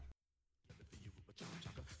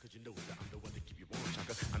you know that I'm the one to keep you warm,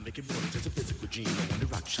 chaka. I make it more than just a physical dream. I want to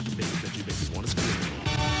rock you, shaka, baby, that you make me want to scream.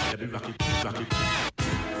 Let me rock it, rock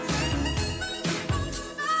it.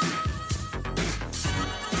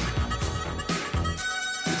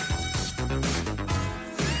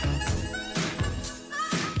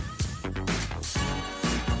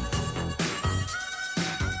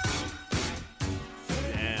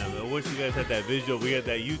 Damn, I wish you guys had that visual. We got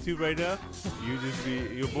that YouTube right now. You just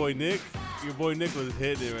be your boy Nick. Your boy Nick was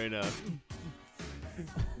hitting it right now.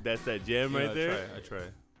 That's that jam right there. I try.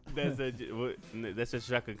 That's a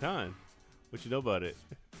Shaka Khan. What you know about it?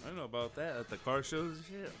 I don't know about that at the car shows and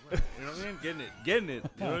shit. You know what I mean? Getting it.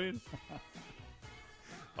 You know what I mean?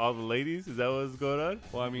 All the ladies? Is that what's going on?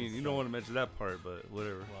 Well, I mean, you don't want to mention that part, but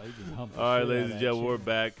whatever. Well, you just humped the All right, shit ladies out and of gentlemen, that we're shit.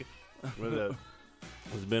 back.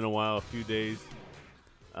 It's been a while, a few days.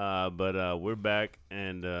 But we're back,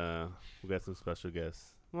 and we got some special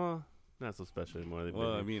guests. Well, not so special anymore. They've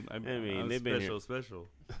Well, been I here. mean, I'm they've been here. special.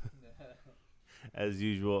 As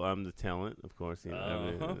usual, I'm the talent, of course. You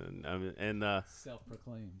know, and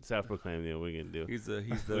Self-proclaimed. self-proclaimed. You know, we can do. He's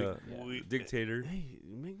the dictator. Hey,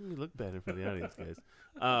 you're making me look better for the audience, guys.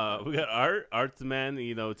 We got Art. Art's the man.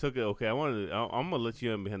 You know, it took it. Okay, I'm gonna let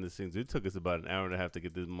you in behind the scenes. It took us about an hour and a half to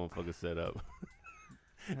get this motherfucker set up.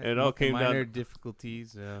 And it all came minor down.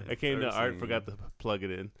 difficulties. It came to Art. Everything. Forgot to plug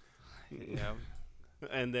it in. Yeah.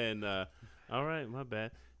 And then, all right, my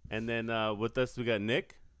bad. And then with us, we got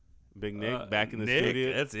Nick. Big Nick back in the Nick,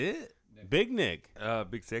 studio. That's it. Big Nick.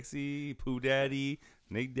 Big Sexy, Pooh Daddy,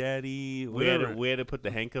 Nick Daddy, We had, whatever. to, we had to put the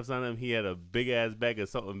handcuffs on him. He had a big ass bag of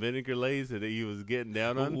salt and vinegar lays that he was getting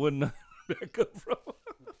down on. Wouldn't I back up from?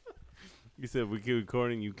 He said, we keep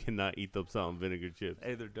recording. You cannot eat those salt and vinegar chips.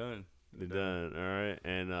 Hey, they're done. They're done. All right.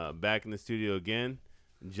 And back in the studio again,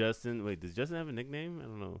 Justin. Wait, does Justin have a nickname? I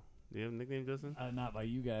don't know. Do you have a nickname, Justin? Not by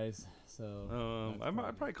you guys. So I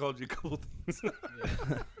probably called you a couple things.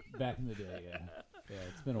 yeah, back in the day, yeah. Yeah,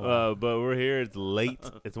 it's been a while. But we're here. It's late.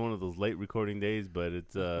 It's one of those late recording days, but it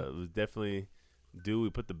was definitely due. We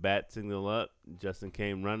put the bat signal up. Justin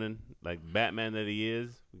came running like Batman that he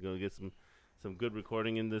is. We're gonna get some good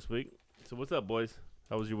recording in this week. So what's up, boys?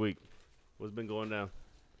 How was your week? What's been going down?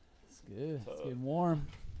 It's good. It's getting warm.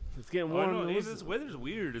 It's getting Oh, warm. no, It hey, was- this weather's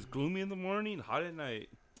weird. It's gloomy in the morning, hot at night.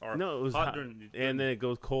 Or no, it was hot, during and then it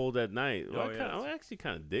goes cold at night. Oh, yeah, I'm actually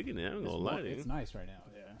kind of digging it. I'm It's, gonna lie to you. it's nice right now.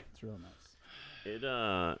 Yeah, it's real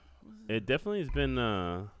nice. It definitely has been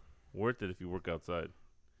worth it if you work outside.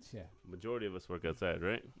 Yeah, Majority of us work outside,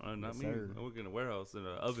 right? not Yes, me. sir. I work in a warehouse in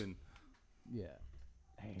an oven. yeah.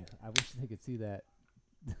 Hey, I wish they could see that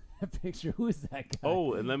picture. Who is that guy?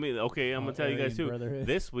 Oh, and I'm gonna tell you guys Aryan too. Brotherhood.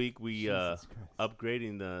 This week we Jesus Christ.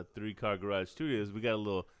 upgrading the 3-car garage studios. We got a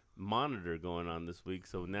little monitor going on this week,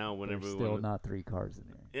 so now whenever There's we still wanna, not 3 cars in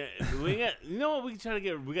there. yeah, we got. You know what? We try to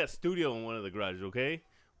get. We got studio in one of the garages. Okay,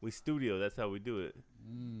 we studio. That's how we do it.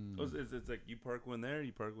 Oh, it's like you park one there,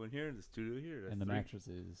 you park one here, the studio here. That's And the three.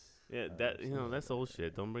 mattresses. Yeah, that's old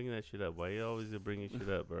shit. Don't bring that shit up. Why you always bringing shit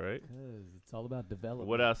up? All right. Because it's all about development.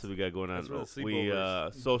 What else have we got going on? That's where the We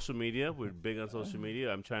sleepovers. social media. We're big on social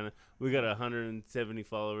media. We got 170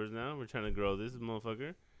 followers now. We're trying to grow this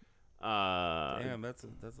motherfucker. Damn, that's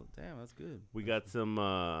good.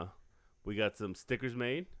 We got some stickers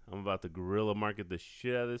made. I'm about to guerrilla market the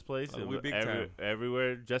shit out of this place. Oh, And we big time.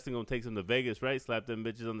 everywhere. Justin gonna take some to Vegas, right? Slap them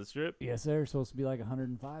bitches on the strip. Yes, sir. Supposed to be like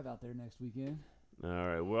 105 out there next weekend. All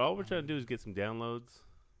right. Well, all we're trying to do is get some downloads.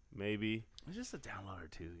 Maybe It's just a download or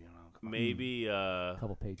two, you know. Come on. maybe A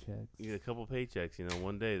couple paychecks. get a couple paychecks. You know,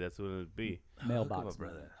 one day that's what it'd be. Mailbox. Hook up,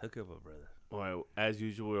 brother. Hook up, brother. All right. As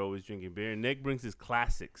usual, we're always drinking beer. Nick brings his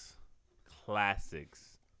classics.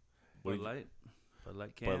 Classics. What Bud do you- Light. Bud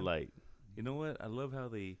Light can. Bud Light. You know what? I love how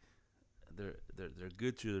they're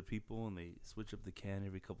good to their people and they switch up the can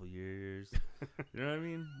every couple years. You know what I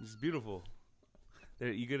mean? It's beautiful.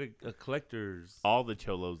 You get a collector's. All the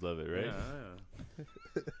cholos love it, right?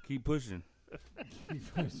 Yeah. Keep pushing.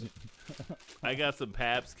 I got some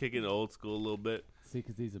Paps kicking old school a little bit. See,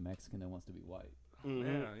 because he's a Mexican that wants to be white. Mhm.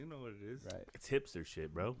 Yeah, you know what it is. Right. It's hipster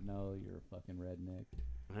shit, bro. No, you're a fucking redneck.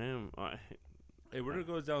 Hey, where it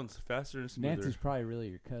goes down faster and smoother. Nancy's probably really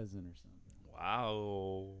your cousin or something.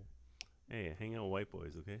 Wow. Hey, hang out with white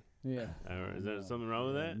boys, okay? Yeah. Is there something wrong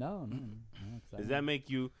with that? No. 'Cause I Does know- that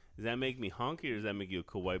make me honky, or does that make you a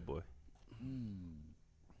cool white boy?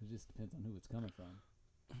 It just depends on who it's coming from.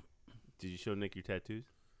 Did you show Nick your tattoos?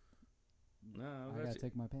 No, I gotta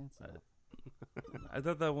take my pants off. I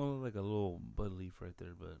thought that one looked like a little bud leaf right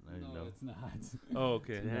there, but I didn't No, know. it's not. Oh,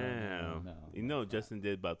 okay. Damn. no, You know, it's not. Justin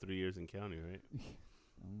did about 3 years in county, right?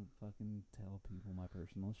 Don't fucking tell people my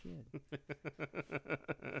personal shit.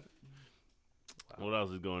 What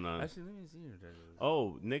else is going on? Actually, let me see your driver's.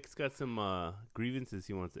 Oh, Nick's got some grievances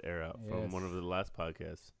he wants to air out from one of the last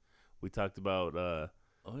podcasts. We talked about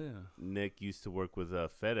Oh yeah. Nick used to work with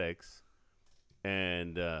FedEx,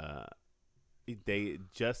 and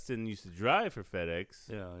Justin used to drive for FedEx.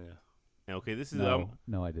 Yeah, yeah. And, okay, this is No,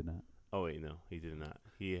 I did not. oh wait, no, he did not.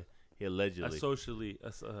 He allegedly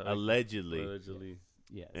Allegedly.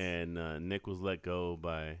 Yes. and Nick was let go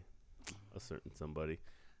by a certain somebody,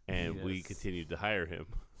 and we Yes. continued to hire him.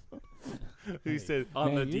 He said,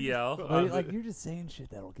 On Man, the you're DL. Just, on like the- you're just saying shit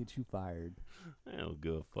that'll get you fired. "I don't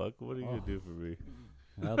give a fuck. What are you gonna do for me?"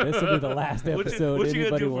 Well, this will be the last episode what you gonna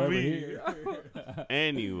anybody do will for ever me? hear.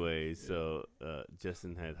 Anyway, so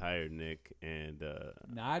Justin had hired Nick, and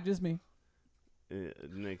Not just me.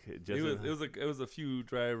 Nick It Justin. was a few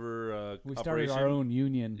driver. We started our operation. own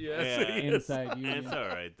union. Yes. Yeah. Inside union. It's all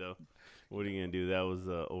right though. What are you gonna do? That was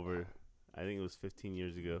over. I think it was 15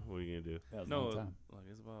 years ago. What are you gonna do? That was a No, long time. like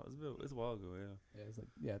it's a while ago. Yeah. Yeah, it was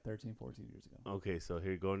like 13, 14 years ago. Okay, so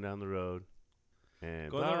here going down the road, and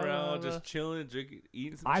Going blah, around, blah, just chilling, drinking,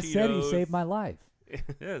 eating some I Cheetos. said he saved my life.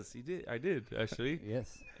 Yes, he did. I did actually.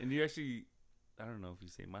 Yes. And you actually, I don't know if you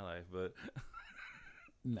saved my life, but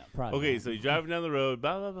No, probably. Okay, not. so you're driving down the road,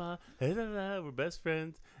 blah blah blah, hey, blah, blah, we're best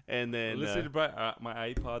friends, and then listen to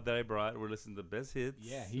my iPod that I brought. We're listening to best hits.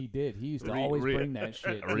 Yeah, he did. He used to Ri- always Ri- bring that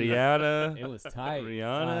shit. too. Rihanna. It was tight.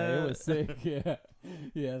 Rihanna. It was sick. Yeah.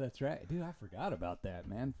 Yeah, that's right. Dude, I forgot about that,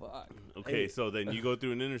 man. Fuck. okay, Hey. so then you go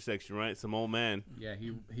through an intersection, right? Some old man, Yeah,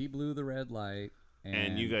 he blew the red light.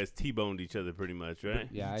 and you guys T-boned each other pretty much, right?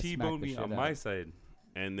 Yeah, I T-boned smacked the me shit on out. my side.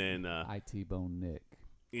 And then I T-boned Nick.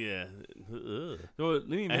 yeah, ugh. So let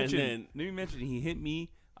me then- mention he hit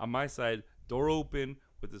me on my side, door open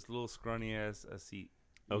with this little scrawny ass seat.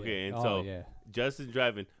 okay, Yeah. and so yeah. Justin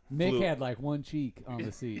driving, Nick flew, had like one cheek on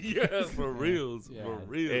the seat. Yeah, for reals, Yeah. for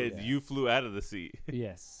real. and Yeah. you flew out of the seat,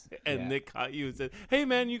 Yes. and yeah. Nick caught you and said, "Hey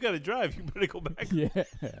man, you got to drive. You better go back." Yeah,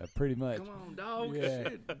 pretty much. Come on, dog. Yeah.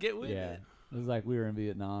 Shit, get with Yeah. it. It was like we were in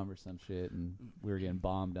Vietnam or some shit, and we were getting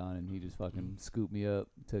bombed on, and he just fucking scooped me up,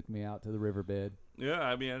 took me out to the riverbed. Yeah,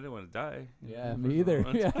 I mean, I didn't want to die. Yeah, me either.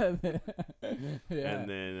 Yeah. Yeah. And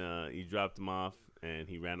then you dropped him off, and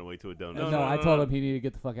he ran away to a donut. No, No, I no, told no. him he needed to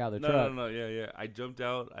get the fuck out of the No, truck. no, no, yeah. I jumped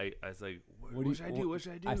out. I was like, what should I do? What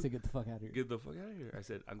should I do? I said, get the fuck out of here. Get the fuck out of here. I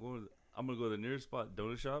said, I'm gonna go to the nearest spot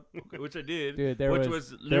donut shop, okay, which I did. Dude, there which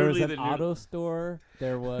was literally an the auto store,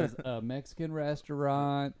 there was a Mexican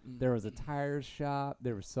restaurant, there was a tire shop,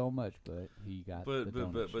 there was so much, but he got the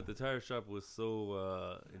donut shop. but the tire shop was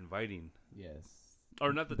so inviting. Yes.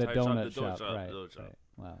 Or not the The tire shop, donut the donut shop, right, the donut shop. right.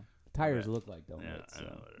 Wow. Tires Okay. look like donuts. Yeah, I so,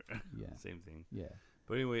 know. whatever. yeah. Same thing. Yeah.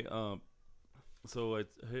 But anyway, so it's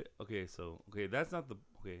okay. That's not the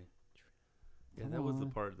okay. Yeah, Come that was the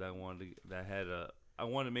on. part that I wanted to, that had I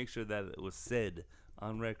want to make sure that it was said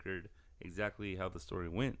on record exactly how the story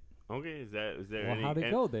went. Okay, is there Well, any? how'd it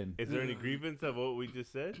and- go then? Is there any grievance of what we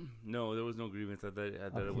just said? No, there was no grievance. I thought it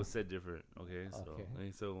Okay. was said different. Okay,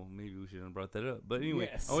 Okay. so maybe we shouldn't have brought that up. But anyway,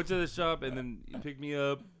 Yes. I went to the shop and then you picked me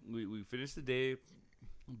up. We finished the day,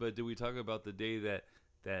 but did we talk about the day that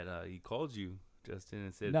he called you, Justin,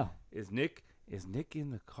 and said, No. Is Nick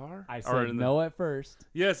in the car?" I Or said in the- no at first.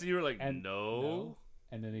 Yes, and you were like, And no.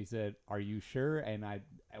 And then he said, "Are you sure?" And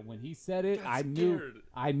when he said it, Got I scared.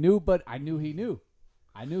 knew, but I knew he knew.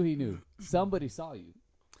 I knew he knew. Somebody saw you.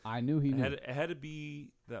 I knew he knew. It had to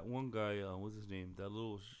be that one guy. What's his name? That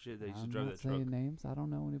little shit that used to I'm drive not that saying truck. names. I don't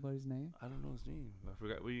know anybody's name. I don't know his name. I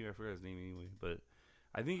forgot. I forgot his name anyway. But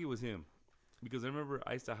I think it was him, because I remember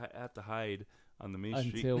I used to have to hide on the main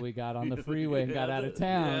street Until we got on the freeway and got out of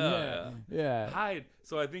town. Yeah. hide.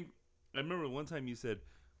 So I remember one time you said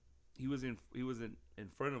he was in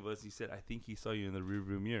front of us. He said, "I think he saw you in the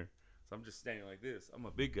rearview mirror." So I'm just standing like this. I'm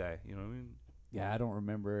a big guy, you know what I mean? Yeah, I don't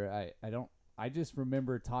remember. I just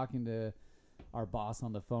remember talking to our boss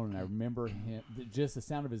on the phone, and I remember him. Just the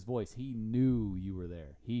sound of his voice. He knew you were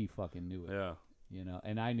there. He fucking knew it. Yeah. You know,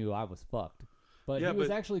 and I knew I was fucked. But Yeah, he was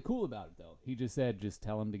but- actually cool about it, though. He just said, "Just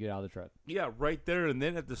tell him to get out of the truck." Yeah, right there and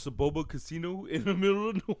then at the Saboba Casino in the middle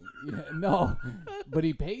of nowhere. Yeah, no, but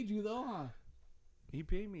he paid you though, huh? He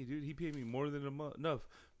paid me, dude. He paid me more than enough.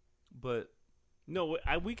 But No,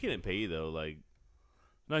 we couldn't pay you though. Like,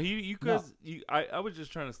 no, you guys, I was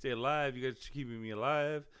just trying to stay alive. You guys were keeping me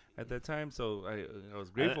alive at that time, so I was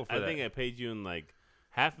grateful for I that. think I paid you in like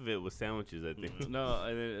half of it was sandwiches. I think. No,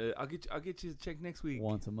 and then, I'll get you a check next week.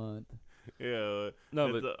 Once a month. Yeah,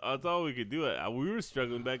 No, that's all we could do. We were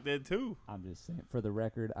struggling back then too. I'm just saying. For the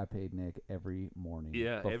record, I paid Nick every morning.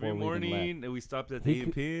 Yeah, before every we even morning and we stopped at He the could-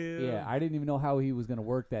 A&P. left. Yeah, I didn't even know how he was gonna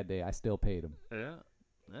work that day. I still paid him. yeah,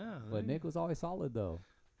 yeah. But Nick was always solid though.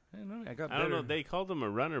 I got I don't know. better. They called him a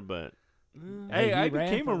runner, but Hey, he I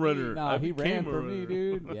ran became for a me. runner. No, I he ran became a for me, runner.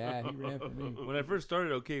 dude. Yeah, he ran for me. When I first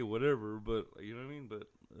started, okay, whatever, but you know what I mean. But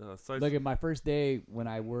Look at my first day when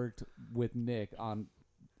I worked with Nick on,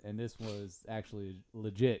 and this was actually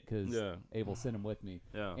legit because Yeah. Abel sent him with me.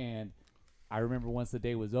 Yeah. And I remember once the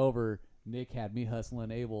day was over, Nick had me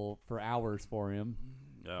hustling Abel for hours for him.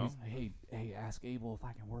 Yeah. He's like, hey, ask Abel if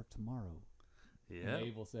I can work tomorrow. Yeah. And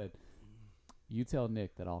Abel said, "You tell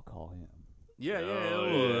Nick that I'll call him." Yeah. Oh,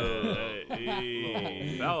 yeah.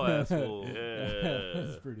 Hey. Foul asshole.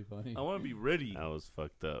 That's pretty funny. I want to be ready. That was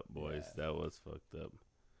fucked up, boys. That was fucked up.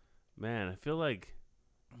 Man, I feel like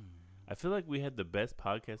we had the best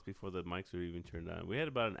podcast before the mics were even turned on. We had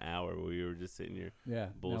about an hour where we were just sitting here. Yeah, now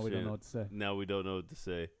we Bullshit. don't know what to say. Now we don't know what to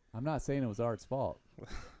say. I'm not saying it was Art's fault.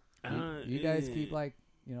 You guys keep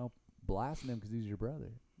blasting him because he's your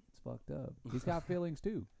brother. It's fucked up. He's got feelings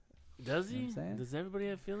too. Does You know he? what I'm saying? Does everybody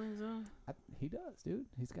have feelings though? He does, dude.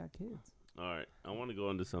 He's got kids. All right, I want to go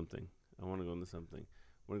into something. I want to go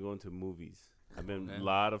into movies. I've been Okay. a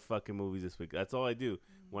lot of fucking movies this week. That's all I do.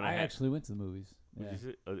 When I actually went to the movies. If Yeah. you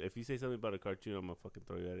say- if you say something about a cartoon, I'm gonna fucking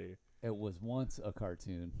throw you out of here. It was once a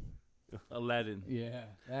cartoon. Aladdin. Yeah,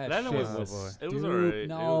 that Aladdin shit was- was it was stupid. alright.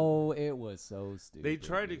 No, it was so stupid. They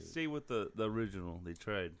tried to dude. stay with the original. They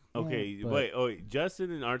tried. Okay, but- wait.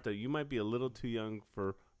 Justin and Arta, you might be a little too young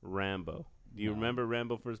for Rambo. Do you No. remember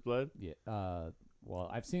Rambo First Blood? Yeah. Well,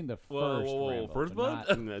 I've seen the Whoa, first. whoa, Rambo, First but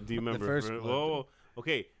Blood? not- Do you remember? First Whoa, Blood. whoa.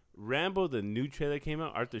 Okay, Rambo, the new trailer came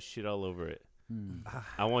out. Arta shit all over it. Hmm.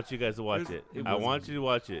 I want you guys to watch it. It I wasn't- want you to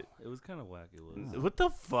watch it. It was kind of whack. It was. What the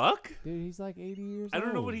fuck? Dude, he's like 80 years old. I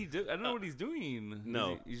don't know what he did. I don't know what he's doing.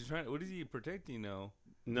 No. He's trying. What is he protecting now?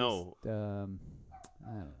 No. I don't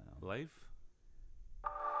know. Life.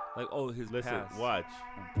 Like his Listen, past. watch.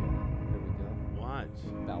 Okay, here we go. Watch.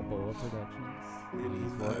 Balboa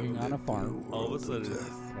Productions. He's working on a farm. All of a sudden. Okay.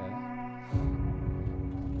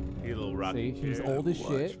 He a little rocking See, he's chair. old as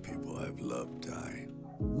shit. People I've loved die.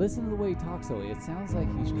 Listen to the way he talks, though. It sounds like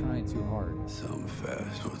he's trying too hard. Some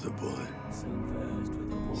fast with a bullet.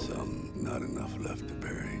 Some not enough left to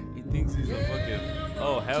bury. He thinks he's a fucking.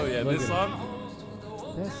 Oh hell yeah! Look This at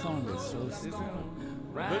song. That song is so stupid.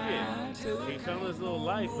 Look at he found his little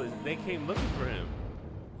life, but they came looking for him.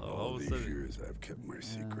 All All of a these sudden. years I've kept my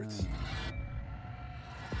secrets.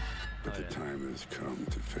 But the time has come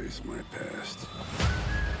to face my past.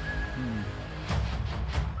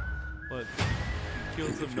 What? He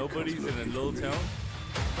killed some nobodies in a little town.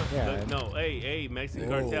 Yeah. Look, no, hey, Mexican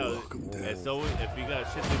Whoa, cartel. welcome down. And so if you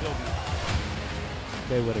got shit to go,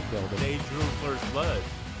 They would have killed him. they drew first blood.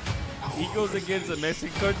 He goes against the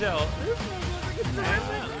Mexican cartel.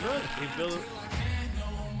 Look, he built.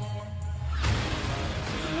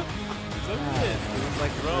 Look at this. He was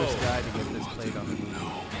like the Bro. first guy to get this played on the movie.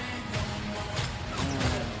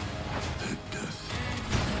 That death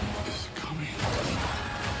is coming.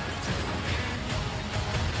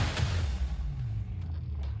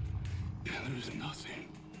 And there's nothing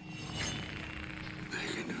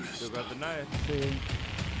they can do to Still stop got the knife. See?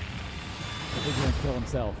 I think he's gonna kill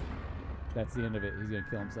himself. That's the end of it. He's gonna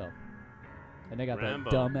kill himself. And they got Rambo.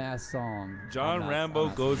 that dumbass song. John I'm Rambo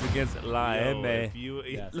not- goes against La Yo, M. if you,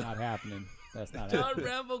 That's not happening. That's not John happening.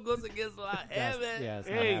 Rambo goes against La That's, M. yeah, it's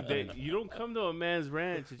not hey, happening. you don't come to a man's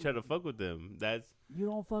ranch and try to fuck with them. That's You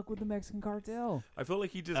don't fuck with the Mexican cartel. I feel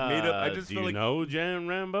like he just made up. I just do feel you like know John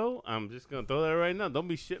Rambo? I'm just gonna throw that right now. Don't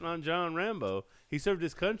be shitting on John Rambo. He served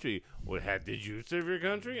his country. Did you serve your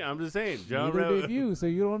country? I'm just saying, John Neither Rambo. did you, so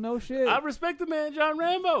you don't know shit. I respect the man, John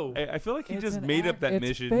Rambo. I feel like he It's just an made up act- that it's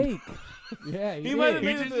mission. Fake. Yeah, He might have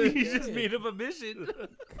He made just, it. he just made up a mission.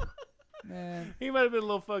 Man. He might have been a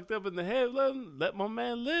little fucked up in the head. Let my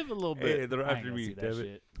man live a little Hey, bit. they're I ain't after gonna me. see that Damn it.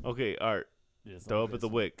 shit. Okay, Art, Just throw like up at the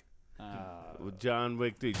this. Wick. With John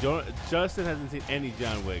Wick 3. Justin hasn't seen any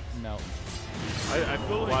John Wick. No. I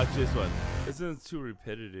feel like Watch this one. this is too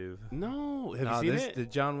repetitive. No, have No, you seen this it? the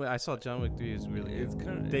John Wick. I saw John Wick 3 is really It's good.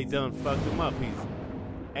 kind of. They done fucked him up. He's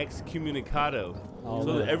excommunicado. Oh,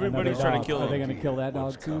 So look, everybody's another trying to dog. kill Are they him. gonna kill that dog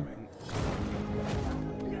What's too? coming?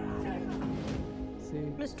 See?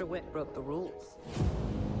 Mr. Wick broke the rules.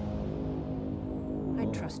 I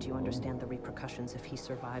trust you understand the repercussions if he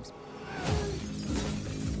survives.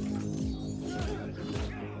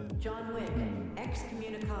 John Wick,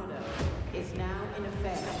 excommunicado, is now in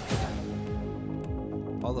effect.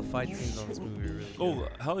 All the fight scenes on this movie are really good. Oh,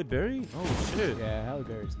 Halle Berry? Oh shit. Yeah, Halle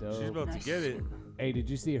Berry's dope. She's about to get it. Hey, did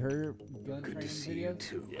you see her gun Good training to see you video?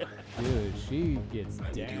 too. Dude, she gets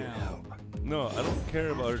down. No, I don't care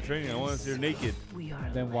about her training. I want to see her naked. We are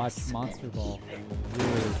Then the watch last Monster enemy. Ball. Dude.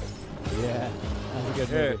 Yeah, that's a good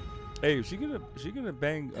Yeah. movie. Hey, she gonna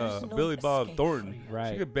bang There's no Billy Bob escape Thornton. for you.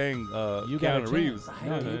 Right. She could bang You got a Keanu chance. Reeves.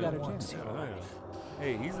 No, you Yeah. got a Wants chance. your life.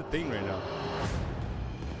 Hey, he's the thing right now.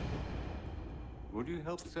 Would you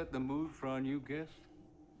help set the mood for our new guest?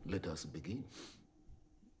 Let us begin.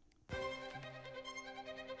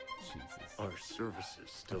 Jesus. Our services I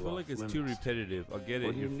still feel like it's too repetitive. I get it.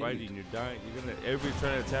 What do You're you fighting. need? You're dying. You're gonna. Everybody's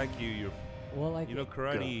trying to attack you. You're. Well, like You know,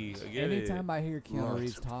 karate. I get anytime I hear Keanu Lots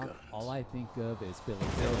Reeves of talk, guns. all I think of is Billy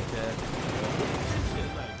Billy Ted.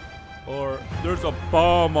 Ted. Or there's a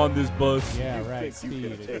bomb on this bus. Yeah, right.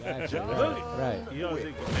 Speed. Exactly. Right. You don't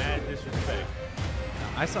think mad disrespect.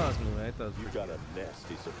 I saw this movie. I thought it was You got a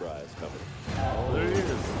nasty surprise coming. Oh, there it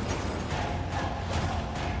is.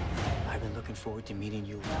 I've been looking forward to meeting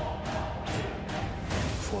you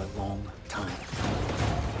for a long time.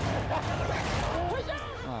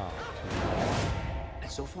 Oh,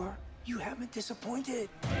 And so far, you haven't disappointed.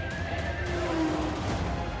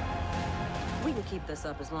 We can keep this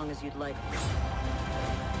up as long as you'd like.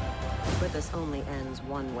 But this only ends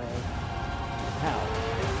one way. how?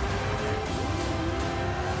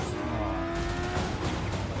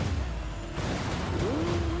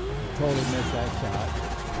 Totally missed that shot.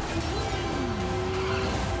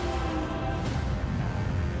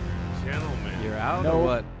 Gentlemen. You're out Nope. or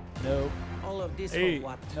what? Nope. All of this Hey. for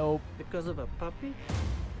what? Nope. Because of a puppy?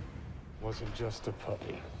 Wasn't just a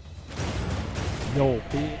puppy. Yo,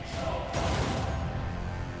 bitch.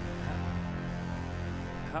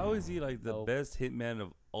 How is he like the Nope. best hitman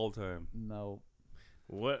of all time? Nope.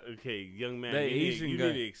 What? Okay, young man. That you need- Asian you guy.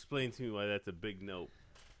 need to explain to me why that's a big nope.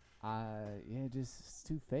 Yeah, just it's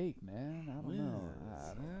too fake, man. I don't know.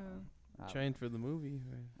 Trained for the movie.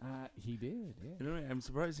 Right? He did. Yeah. You know, I'm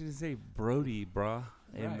surprised he didn't say Brody, brah,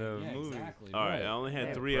 in Right, the yeah, movie. exactly. All right, right. I only had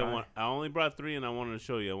Yeah, three. Brian. I only brought three, and I wanted to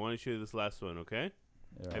show you. I want to show you this last one. Okay?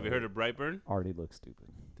 Have you heard of Brightburn? Already looks stupid.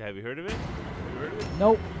 Have you heard of it? Have you heard of it?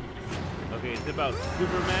 Nope. Okay, it's about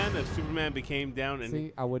Superman. If Superman became down and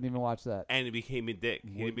See, I wouldn't even watch that. he became a dick, he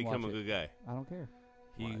didn't Wouldn't become a watch good guy. I don't care.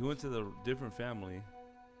 He went to the different family.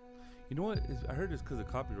 You know what? I heard it's because of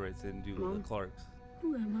copyrights they didn't do the Clarks.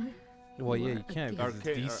 Who am I? Well, yeah, you can't because it's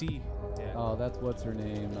Arcade- DC. Yeah. Oh, that's what's her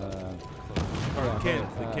name? Or Kent,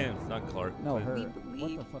 the Kents, not Clark. No, but- her. We What the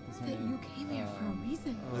believe fuck is her that name? you came here for a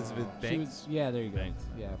reason. Elizabeth She Banks. was, yeah, there you go. Banks.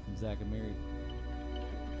 Yeah, from Zack and Mary.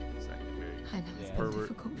 I know it's Yeah. been Pervert.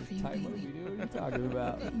 difficult for It's you tight lately. movie, dude. What are you talking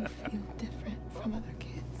about? That you feel different from other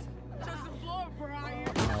kids.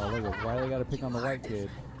 Oh, look at why they got to pick on the white kid.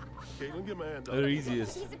 Caitlin, get my hand up. They're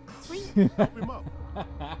easiest. Help him up. What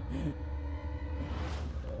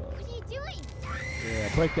are you doing? Yeah,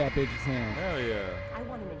 break that bitch's hand. Hell yeah. I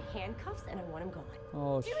want him in handcuffs and I want him gone.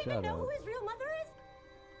 Oh, shut up. his real mother is?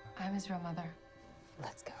 I'm his real mother.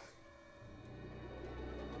 Let's go.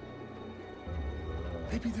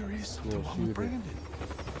 Maybe there is something School wrong shooter. with Brandon.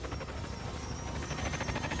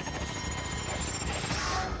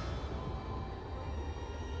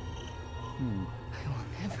 I will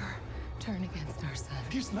never turn against our son.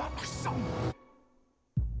 He's not my son.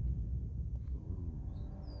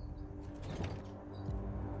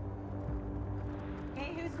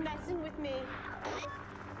 Hey, who's messing with me?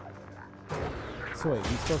 So wait,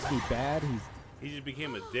 he's supposed to be bad? He just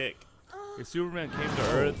became a dick. If Superman came to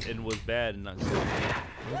Earth and was bad and not good.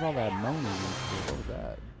 Where's all that moaning and shit? What was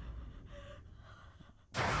that?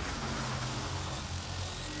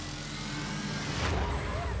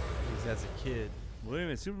 He's as a kid. Wait a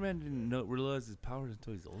minute, Superman didn't realize his powers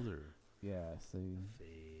until he's older. Yeah, see.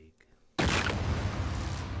 Fake.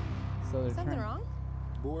 So they're Something trying. wrong?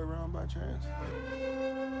 Boy around by chance.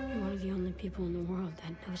 You're one of the only people in the world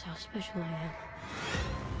that knows how special I am.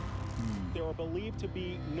 There are believed to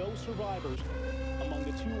be no survivors among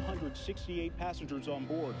the 268 passengers on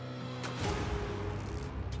board.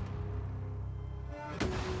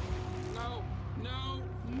 No, no,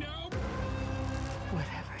 no.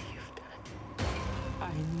 Whatever you've done,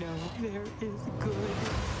 I know there is good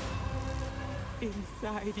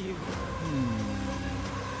inside you.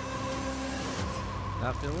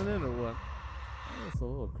 Not feeling it or what? It's a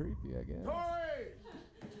little creepy, I guess.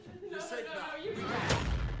 You're safe now.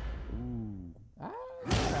 Ooh. Ah,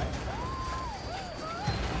 alright.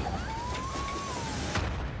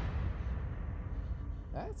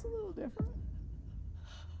 That's a little different.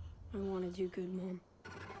 I want to do good, Mom.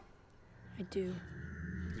 I do.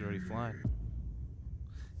 He's already flying.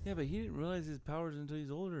 Yeah, but he didn't realize his powers until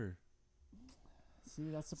he's older. See,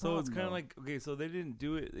 that's the So problem. it's kind of though. like, okay, so they didn't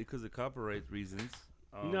do it because of copyright reasons.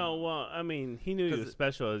 No, well, I mean, he knew he 'cause was it-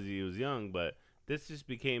 special as he was young, but this just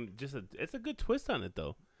became it's a good twist on it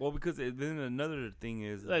though. Well, because then another thing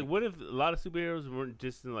is like, what if a lot of superheroes weren't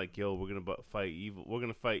just in like, yo, we're gonna fight evil. We're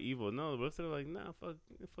gonna fight evil. No, what if they're like, nah, fuck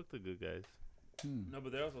the good guys. No,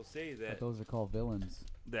 but they also say that But those are called villains.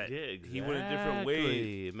 that Yeah, exactly. he went a different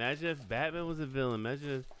way. Imagine if Batman was a villain.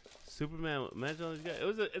 Imagine if Superman. Imagine all these guys.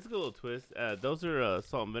 It's a good little twist. Those are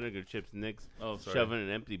salt and vinegar chips Nick's shoving an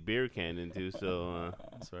empty beer can into. So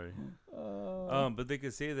sorry. But they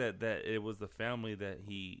could say that it was the family that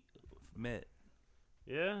he met.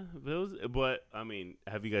 yeah, but I mean,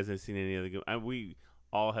 have you guys ever seen any other good? We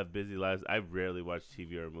all have busy lives. I rarely watch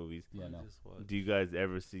TV or movies. Yeah, no. Do you guys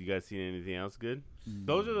ever see? You guys seen anything else good? Mm.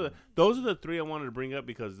 Those are the three I wanted to bring up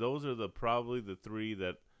because those are probably the three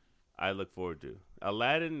that I look forward to.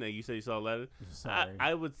 Aladdin. You said you saw Aladdin. Sorry.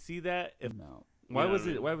 I would see that if. No. Why was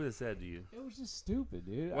it sad to you? It was just stupid,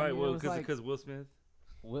 dude. Why? I mean, Well, it was because Will Smith.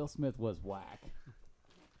 Will Smith was whack.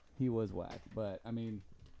 He was whack, but I mean,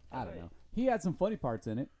 I don't know. He had some funny parts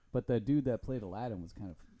in it, but the dude that played Aladdin was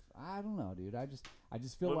kind of. I don't know, dude. I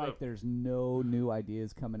just feel like there's no new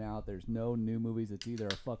ideas coming out. There's no new movies. It's either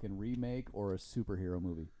a fucking remake or a superhero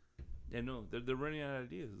movie. Yeah, no, they're running out of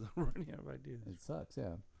ideas. They're running out of ideas. It sucks,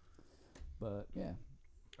 yeah. But yeah,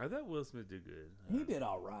 I thought Will Smith did good. he did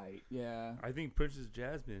all right. Yeah. I think Princess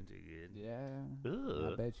Jasmine did good. Yeah.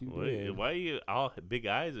 Ugh. I bet you Wait, did. why are you all big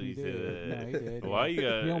eyes when He you say did. that? No, he did. Why you?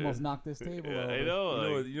 He almost knocked this table over. I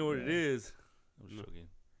know. You know what it is? I'm joking.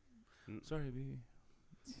 Sorry, baby.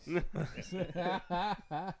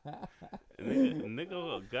 Nick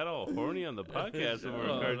got all horny on the podcast over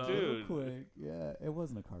a cartoon. Real quick. Yeah, it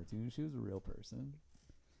wasn't a cartoon. She was a real person.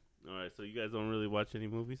 All right, so you guys don't really watch any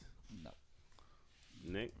movies? No.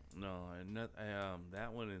 Nick? No,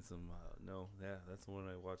 that one and some that's the one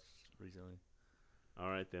I watched recently. All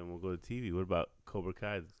right, then we'll go to TV. What about Cobra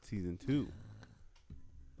Kai season 2?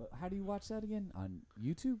 But how do you watch that again? On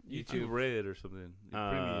YouTube? YouTube Red or something.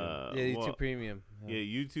 Premium. Yeah, YouTube Premium. Yeah,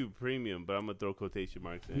 YouTube Premium, but I'm gonna throw quotation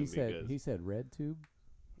marks in He because said Red Tube.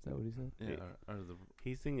 Is that what he said? Yeah,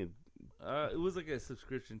 he's thinking. It was like a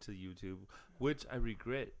subscription to YouTube, which I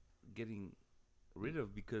regret getting rid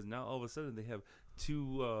of because now all of a sudden they have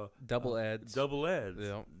two double ads.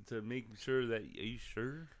 Yeah. To make sure that. Are you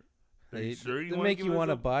sure? They you make you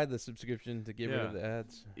want to buy the subscription to get rid of the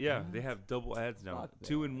ads. Yeah, they have double ads now.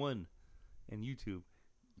 2-in-1 and YouTube.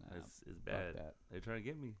 Nah, is bad. They're trying to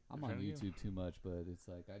get me. I'm on YouTube too much, but it's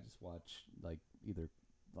like I just watch like either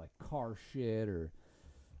like car shit or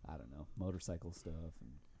I don't know, motorcycle stuff,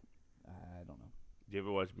 and I don't know. Do you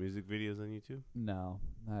ever watch music videos on YouTube? No,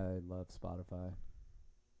 I love Spotify.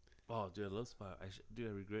 Oh, dude, I love Spotify. I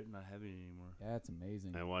regret not having it anymore. Yeah, it's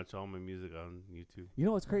amazing. I watch all my music on YouTube. You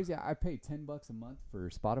know what's crazy? I pay $10 a month for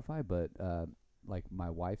Spotify, but like my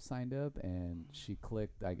wife signed up and she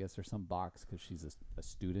clicked. I guess there's some box because she's a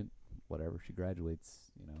student, whatever. She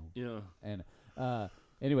graduates, you know. Yeah. And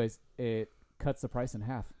anyways, it cuts the price in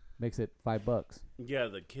half, makes it $5. Yeah,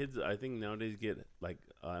 the kids I think nowadays get like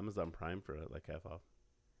Amazon Prime for like half off.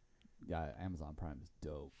 Yeah, Amazon Prime is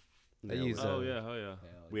dope. I use. Oh yeah.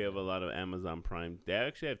 We have a lot of Amazon Prime. They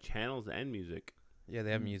actually have channels and music. Yeah, they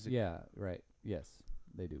have music. Yeah, right. Yes,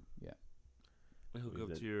 they do. Yeah. Hook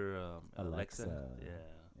up to your Alexa. Yeah.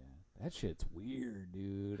 That shit's weird,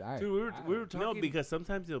 dude. Dude, we were talking. No, because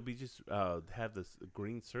sometimes it'll be just have this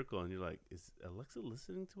green circle, and you're like, "Is Alexa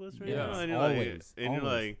listening to us right now?" And you're always. You're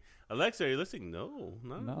like, "Alexa, are you listening?" No,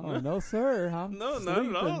 no, sir. I'm not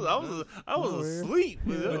at all. I was asleep.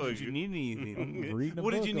 Did you need anything?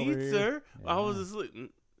 What did you need, sir? Yeah. I was asleep.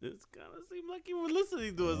 It's kind of seemed like you were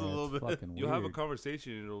listening to us a little bit. You'll have a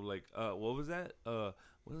conversation, and it'll like, what was that?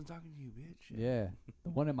 Wasn't talking to you, bitch. Yeah.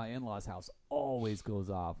 The one at my in-laws' house always goes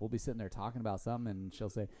off. We'll be sitting there talking about something, and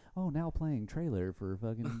she'll say, "Oh, now playing trailer for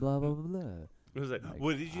fucking blah, blah, blah, blah." It was like,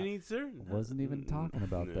 what did you need, sir? I wasn't even talking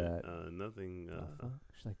about that. Nothing.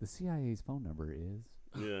 She's like, the CIA's phone number is.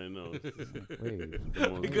 Yeah, I know.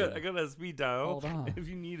 Wait. I got a speed dial. Hold on. If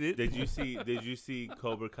you need it. Did you see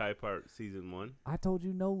Cobra Kai season 1? I told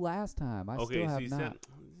you no last time. I still have not.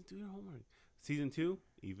 Do your homework. Season 2,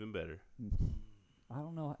 even better. I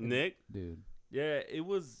don't know. Nick? Dude. Yeah, it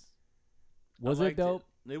was. Was it dope?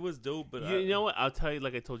 It was dope, but you know what? I'll tell you,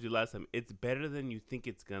 like I told you last time, it's better than you think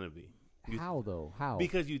it's gonna be. How though? How?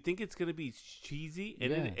 Because you think it's gonna be cheesy, and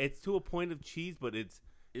then it's to a point of cheese, but it's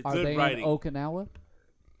Are good they writing. In Okinawa?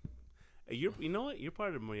 You know what? You're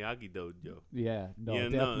part of Miyagi Dojo. Yeah, no, Yeah,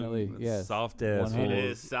 definitely. no, yes. Soft ass. It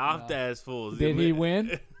is soft ass fools. Did he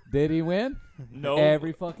win? Did he win? No.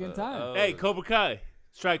 Every fucking time. Hey, Cobra Kai,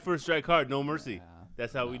 strike first, strike hard, no mercy.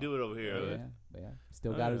 That's how we do it over here. Yeah.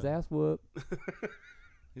 Still got his ass whooped.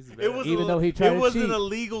 He's the It best. was Even though he tried it to was cheat. an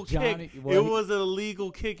illegal Johnny- kick. well, It he- was an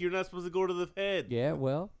illegal kick. You're not supposed to go to the head. Yeah,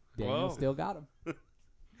 well, Daniel Well. still got him.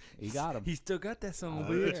 He got him. He still got that son of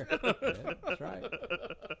a I don't bitch. care. Yeah, that's right.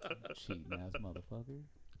 Cheating ass motherfucker.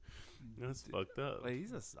 That's fucked up. Like,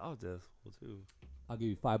 he's a solid asshole too. I'll give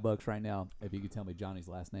you $5 right now if you can tell me Johnny's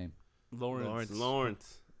last name. Lawrence.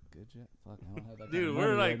 Good job. Fuck, I don't have that. Dude, kind of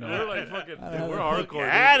we're money like right now. we're like fucking I don't dude, have we're that- hardcore.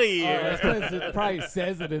 Out of Oh, here. that's 'cause it probably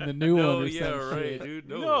says it in the new one No, or yeah, some right, shit. dude.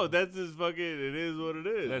 No, that's just fucking. It is what it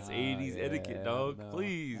is. That's 80s yeah, etiquette, I dog. don't know.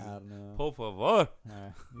 Please, I don't know. por favor. All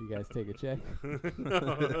right, you guys take a check.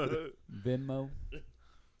 Venmo.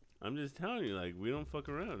 I'm just telling you, like, we don't fuck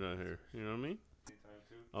around out here. You know what I mean?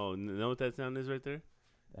 Oh, know what that sound is right there?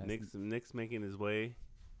 That's Nick's making his way.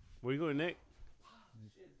 Where you going, Nick?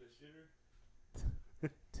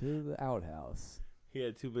 to the outhouse. He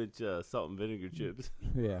had too much salt and vinegar chips.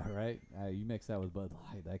 Yeah, right. You mix that with Bud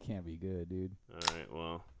Light. That can't be good, dude. All right,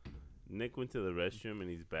 well, Nick went to the restroom and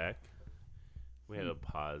he's back. We had a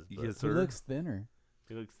pause. But Yes, He sir. looks thinner.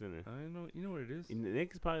 he looks thinner. I know. You know what it is.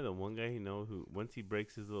 Nick is probably the one guy you know who, once he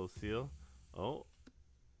breaks his little seal, Oop,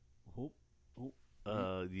 oop.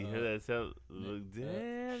 do you hear that sound? Nick,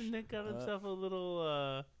 Damn, Nick got himself a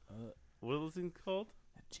little, what are those things called?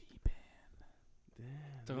 A G-Pen.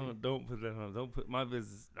 Damn. Don't put that on. Don't put my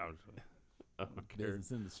business. No, I'm just kidding. I don't care.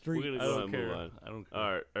 Business in the We're street. gonna I go don't and care. move on. I don't care.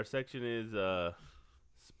 All right, our section is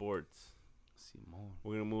sports. Simone.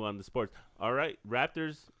 We're gonna move on to sports. All right,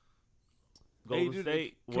 Raptors. Hey, Golden dude,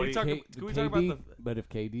 State. can What we do talk you- ab- can we talk about KD, the? but if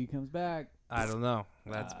KD comes back, I don't know.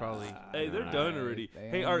 That's probably. Hey, they're Alright, done already.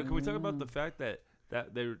 Hey, Art, can we talk about the damn. fact that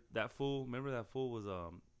that fool? Remember that fool was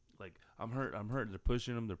like I'm hurt. They're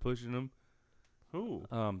pushing him. Who?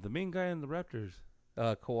 The main guy in the Raptors.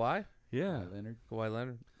 Kawhi? Yeah, Leonard. Kawhi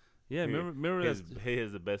Leonard. yeah. Remember His, that. he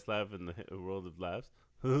has the best laugh in the world of laughs.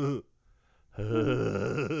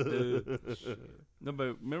 No,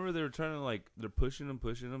 but remember they were trying to they're pushing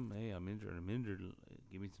him. Hey, I'm injured.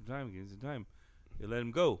 Give me some time. They let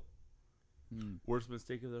him go. Worst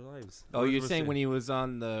mistake of their lives. Oh, Worst you're saying mistake. when he was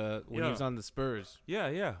on the Yeah. Spurs? Yeah.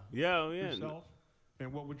 Yeah, oh, yeah. Yourself,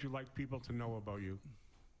 and what would you like people to know about you?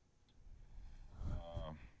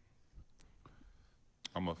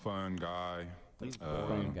 I'm a fun guy. He's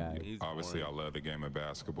fun guy. He's Obviously, boring. I love the game of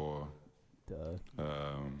basketball. Duh.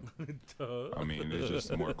 I mean, there's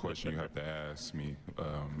just more questions you have to ask me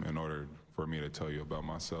in order for me to tell you about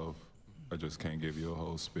myself. I just can't give you a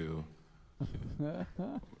whole spiel. I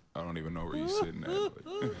don't even know where you're sitting at.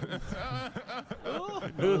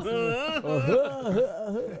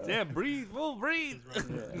 Damn, breathe, fool, breathe.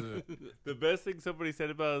 The best thing somebody said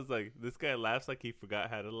about it was like, this guy laughs like he forgot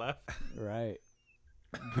how to laugh. Right.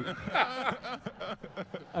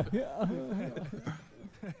 Yeah.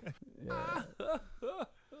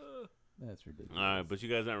 That's ridiculous. All right, but you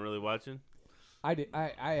guys aren't really watching? I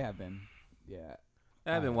have been. Yeah.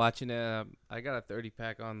 I've been watching it. I got a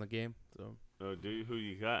 30-pack on the game. So Oh, do you? Who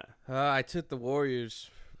you got? I took the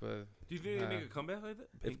Warriors, but Do you think they make a comeback like that?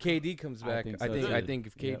 if KD comes I back, think I so, think too. I think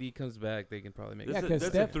if Yep. KD comes back, they can probably make Yeah, it. 'cause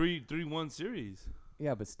That's Steph- a 3-1 series.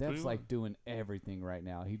 Yeah, but Steph's 3-1. like doing everything right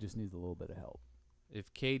now. He just needs a little bit of help.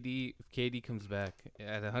 If KD comes back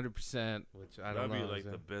at 100%, which I don't That'd know, be like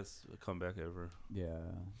so- the best comeback ever. Yeah.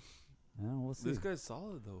 Well, we'll see. This guy's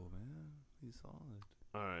solid though, man. He's solid.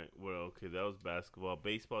 All right, well, okay, that was basketball.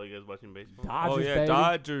 Baseball, you guys watching baseball? Dodgers, Oh yeah, baby.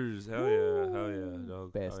 Dodgers. Hell yeah,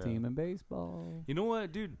 dog. Best Hell yeah. team in baseball. You know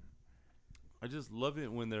what, dude? I just love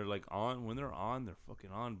it when they're like on. When they're on, they're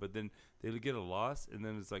fucking on. But then they get a loss, and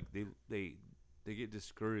then it's like they get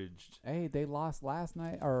discouraged. Hey, they lost last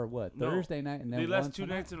night or what? No. Thursday night and then They won lost 2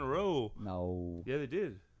 tonight? nights in a row. No. Yeah, they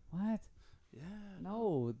did. What? Yeah.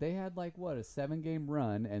 No, they had like what, a 7-game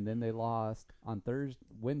run, and then they lost on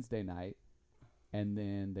Wednesday night, and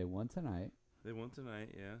then they won tonight. They won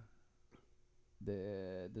tonight. Yeah.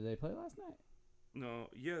 Did they play last night? No.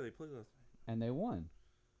 Yeah, they played last night. And they won.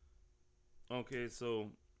 Okay,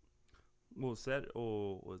 so. Well,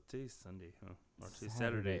 today's Sunday, huh? Or today's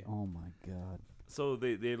Saturday. Oh my God. So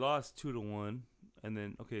they lost 2-1, and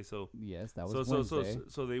then so yes, that was Wednesday.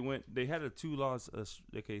 So they went. They had a 2-loss.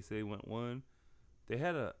 Okay, so they went 1. They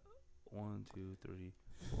had a 1, 2, 3,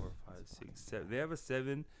 4, 5, 6, 7. They have a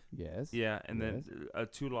 7. Yes. Yeah, and Yes. then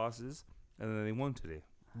 2 losses, and then they won today.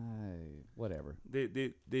 Whatever.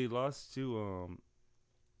 They lost to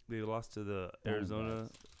the Arizona.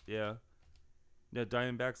 Yeah. Yeah,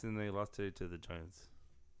 Diamondbacks, and they lost today to the Giants.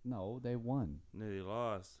 No, they won. No, they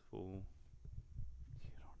lost. Fool. You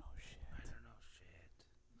don't know shit. I don't know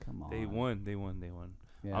shit. Come on. They won.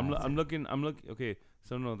 Yeah, I'm looking. Okay,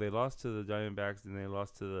 so no, they lost to the Diamondbacks, and they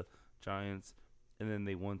lost to the Giants, and then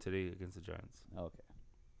they won today against the Giants. Okay.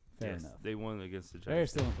 Fair Yes, enough. they won against the They're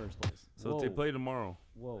Giants. still in first place. So they Whoa. play tomorrow.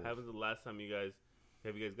 Whoa. Happens the last time you guys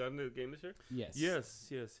gotten to the game this year? Yes.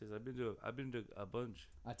 Yes. I've been to a bunch.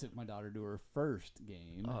 I took my daughter to her first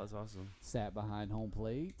game. Oh, that's awesome. Sat behind home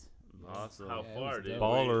plate. Awesome. How Yeah, it far, was dude? dope.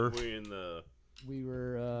 Baller. We in the. We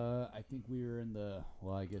were, I think we were in the,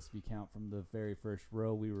 well, I guess if you count from the very first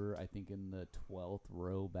row, we were, I think, in the 12th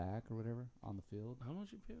row back or whatever on the field. How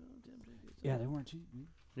much you pay on damn tickets? Yeah, they weren't cheap, dude.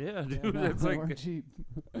 Yeah, dude. Yeah, no, That's they like weren't cheap.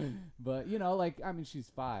 But, I mean, she's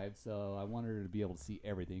 5, so I wanted her to be able to see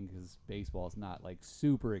everything because baseball's not,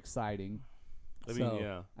 super exciting. I mean,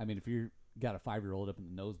 yeah. I mean, if you're got a 5-year-old up in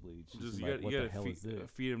the nosebleeds, she's Just like, you what gotta the hell is this?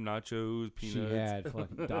 feed him nachos, peanuts. She had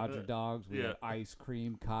fucking Dodger dogs. We Yeah. had ice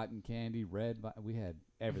cream, cotton candy, we had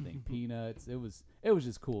everything, peanuts. It was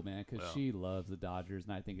just cool, man, because Well. she loves the Dodgers,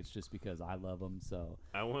 and I think it's just because I love them. So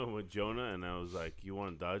I went with Jonah, and I was like, "You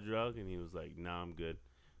want a Dodger dog?" And he was like, "Nah, I'm good."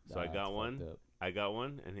 So I That's got one. fucked up. I got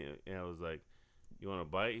one, and I was like, "You want a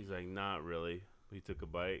bite?" He's like, "Not really." He took a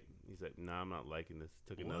bite. He's like, "Nah, I'm not liking this."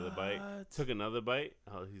 Took another bite. Took another bite.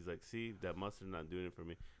 He's like, "See, that mustard not doing it for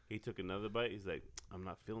me." He took another bite. He's like, "I'm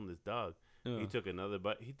not feeling this dog." He took another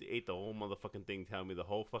bite. He ate the whole motherfucking thing. Telling me the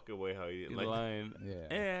whole fucking way how he didn't You're like. lying.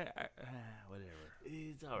 Yeah. Whatever.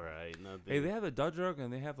 It's all right. Nothing. Hey, they have the Dodger dog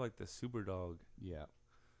and they have like the super dog. Yeah.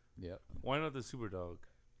 Yep. Why not the super dog?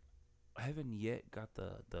 I haven't yet got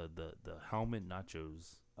the helmet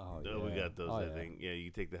nachos. Oh, No, we got those. I think. Yeah, you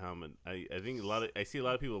take the helmet. I think I see a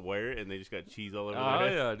lot of people wear it, and they just got cheese all over Oh their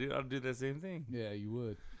head. yeah, dude, I'll do that same thing. Yeah, you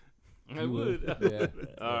would. I would. Yeah.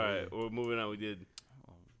 All right, we're moving on. We did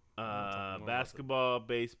basketball,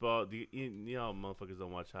 baseball. You know, motherfuckers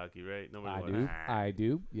don't watch hockey, right? Nobody I watches. do. I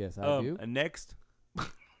do. Yes, I do. And next,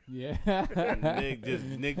 Yeah. Nick just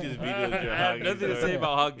vetoed your I have hockey. nothing to story. say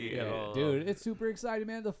about hockey. Yeah, at all. dude, it's super exciting,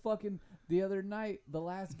 man. The other night, the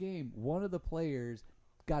last game, one of the players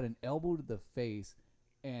got an elbow to the face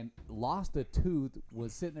and lost a tooth,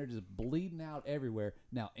 was sitting there just bleeding out everywhere.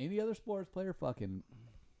 Now, any other sports player, fucking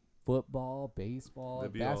football, baseball,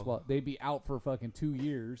 They'd be basketball, they'd be out for fucking 2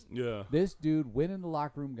 years. Yeah. This dude went in the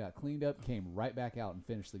locker room, got cleaned up, came right back out and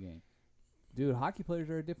finished the game. Dude, hockey players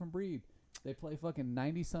are a different breed. They play fucking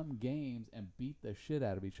 90-something games and beat the shit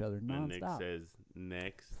out of each other And Nick nonstop. says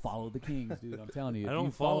next. Follow the Kings, dude. I'm telling you. I if don't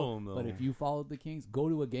you follow 'em, though. But if you followed the Kings, go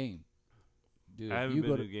to a game. Dude, I haven't you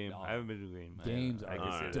been go to a game. I haven't been to a game. Games I are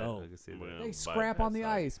can say that. dope. I can say Well, that. They Buy scrap on the pass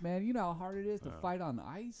out. ice, man. You know how hard it is to fight on the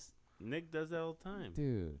ice? Nick does that all the time.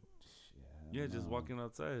 Dude. Yeah, just walking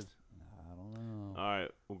outside. I don't know. All right,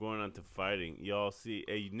 we're going on to fighting. Y'all see,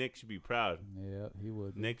 hey, Nick should be proud. Yeah, he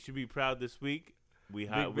would. Nick should be proud this week. We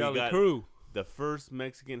Big Valley got Crew. the first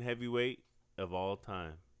Mexican heavyweight of all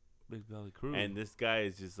time. Big Valley Crew. And this guy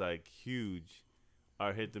is just like huge. All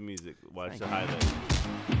right, hit the music. Watch the highlights.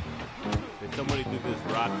 Did somebody do this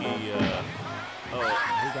Rocky? He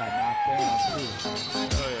got knocked down, too.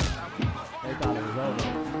 Oh yeah. They thought it was over.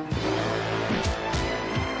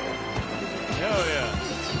 Hell yeah.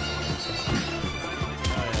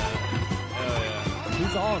 Hell yeah.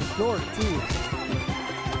 He's all short, too.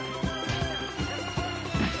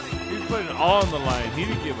 He's putting it all on the line. He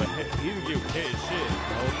didn't give a shit. He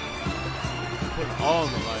put it all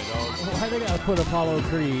on the line, dog. Why they gotta put Apollo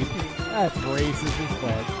Creed? That's racist as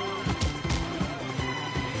fuck.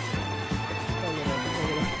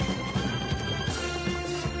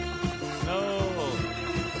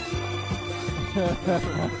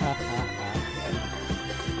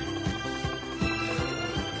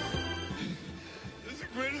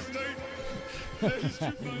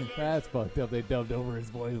 That's fucked up. They dubbed over his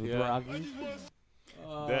voice with Rocky.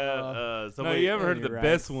 Somebody, you ever heard the right.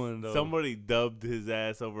 best one, though. Somebody dubbed his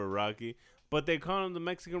ass over Rocky, but they call him the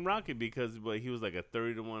Mexican Rocky because he was like a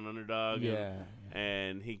 30-1 underdog. Yeah.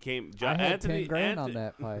 And he came. I had Anthony 10 grand on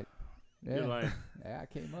that fight. Yeah. You're lying. Yeah, I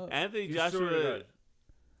came up. Anthony You Joshua. swear to God.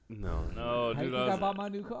 No, I dude. think I bought my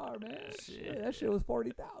new car, man. Shit, that shit was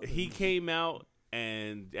 40,000. He came out,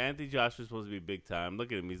 and Anthony Joshua was supposed to be big time.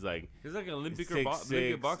 Look at him. He's like an Olympic 6'6".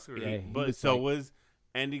 Olympic boxer. Yeah, but was so like- was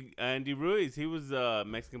Andy Ruiz. He was a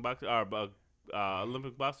Mexican boxer or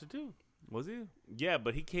Olympic boxer too. Was he? Yeah,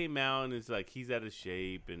 but he came out and it's like he's out of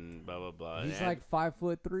shape and blah blah blah. He's And like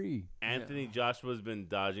 5'3". Anthony Joshua's been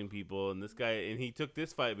dodging people, and this guy, and he took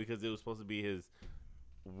this fight because it was supposed to be his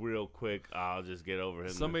real quick. I'll just get over him.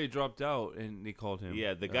 Somebody dropped out and they called him.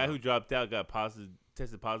 Yeah, the guy who dropped out got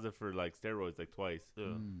tested positive for like steroids like twice.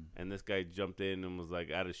 And this guy jumped in and was like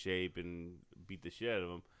out of shape and beat the shit out of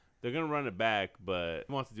him. They're gonna run it back, but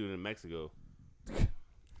he wants to do it in Mexico.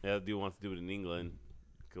 The other dude wants to do it in England,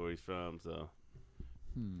 where he's from. So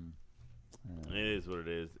It is what it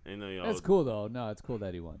is. I know y'all. That's cool though. No, it's cool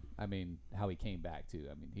that he won. I mean, how he came back too.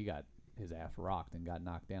 I mean, he got his ass rocked and got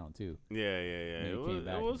knocked down too. Yeah. And he It came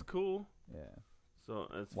back was and- cool. Yeah. So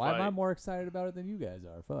Why am I more excited about it than you guys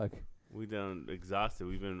are? Fuck. We done exhausted.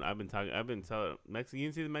 I've been telling Mexican. You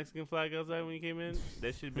didn't see the Mexican flag outside when you came in?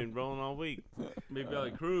 That shit been rolling all week. Big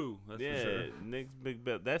Belly Crew. That's for sure. Nick's Big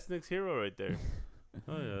Bell. That's Nick's hero right there.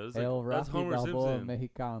 Oh yeah, that's, El that's Rocky Homer Balboa Simpson.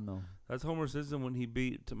 Mexicano. That's Homer Simpson when he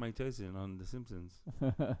beat Mike Tyson on The Simpsons.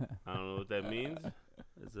 I don't know what that means.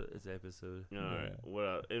 It's an episode. All right.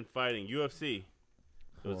 Well, in fighting UFC,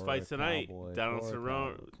 those fights tonight. Donald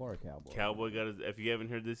Cerrone, Poor Cowboy. Cowboy got his. If you haven't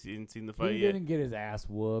heard this, you didn't seen the fight He yet. didn't get his ass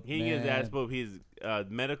whooped. He didn't get his ass whooped. His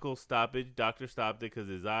medical stoppage. Doctor stopped it because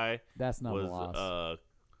his eye That's not a was loss.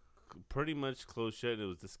 pretty much closed shut. It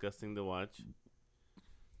was disgusting to watch.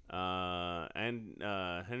 And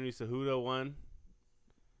Henry Cejudo won.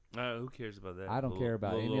 Who cares about that? I don't care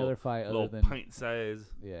about any other fight other little than pint size.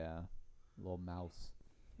 Yeah, little mouse.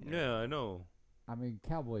 Yeah, I know. I mean,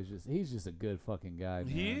 Cowboy's he's just a good fucking guy. Man.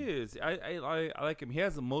 He is. I like him. He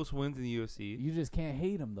has the most wins in the UFC. You just can't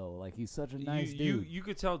hate him though. Like he's such a nice dude. You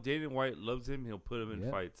could tell Dana White loves him. He'll put him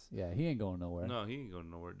in fights. Yeah, he ain't going nowhere. No, he ain't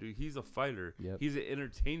going nowhere, dude. He's a fighter. Yep. He's an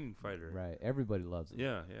entertaining fighter. Right. Everybody loves him.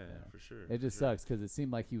 Yeah, for sure. It just sucks because it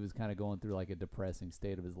seemed like he was kind of going through like a depressing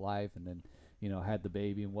state of his life, and then had the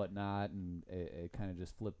baby and whatnot, and it kind of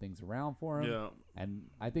just flipped things around for him. Yeah. And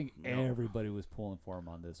I think everybody was pulling for him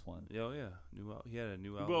on this one. Oh yeah, he had a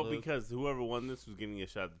new outlook. Well, because whoever won this was getting a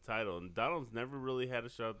shot at the title, and Donald's never really had a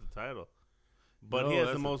shot at the title, but he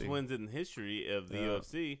has the most wins in the history of the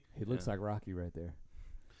UFC. He looks like Rocky right there.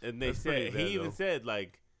 And they said he even said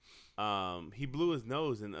like, he blew his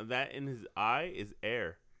nose, and that in his eye is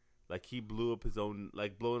air, like he blew up his own,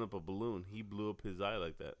 like blowing up a balloon. He blew up his eye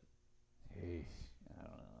like that. Hey, I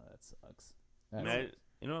don't know. That sucks.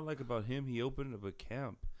 You know what I like about him? He opened up a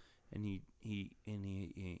camp, and he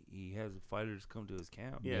has fighters come to his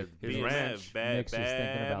camp. Yeah, his ranch. Nick's just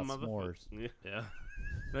thinking about s'mores. Yeah.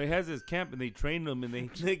 No, he has his camp, and they train them, and they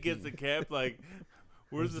Nick gets the camp like,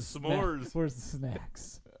 where's the s'mores? Where's the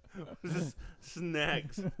snacks? Where's the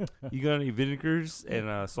snacks? You got any vinegars and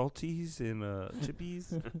salties and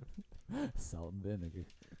chippies? Salt and vinegar.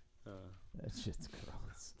 That shit's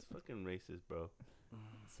gross. It's fucking racist, bro.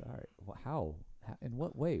 Sorry. How? In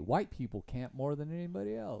what way? White people camp more than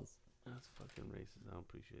anybody else. That's fucking racist. I don't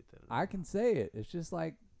appreciate that. I can say it. It's just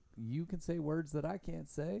like you can say words that I can't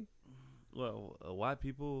say. Well, white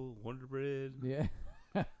people, Wonder Bread. Yeah.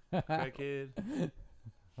 Crackhead.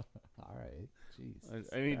 All right.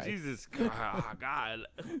 Jeez. I mean, Jesus. God.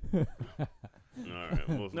 All right.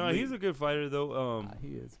 Well, no, he's a good fighter, though.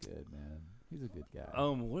 He is good, man. He's a good guy.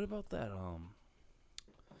 What about that?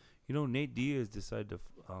 Nate Diaz decided to.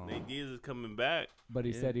 Nate Diaz is coming back, but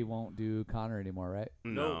he said he won't do Conor anymore, right?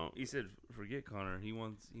 No, he said forget Conor. He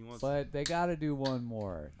wants. But they got to do one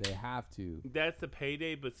more. They have to. That's the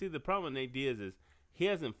payday. But see, the problem with Nate Diaz is he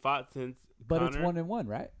hasn't fought since. But Conor. it's 1-1,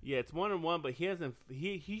 right? Yeah, it's 1-1. But he hasn't.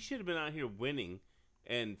 He should have been out here winning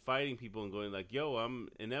and fighting people and going like, "Yo, I'm."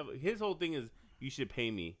 His whole thing is, you should pay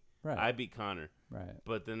me. Right. I beat Conor. Right.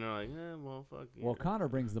 But then they're like, well, fuck. Well, Conor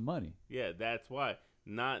brings the money. Yeah, that's why.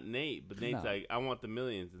 Not Nate, but Nate's like, I want the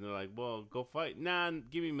millions, and they're like, well, go fight. Nah,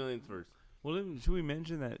 give me millions first. Well, should we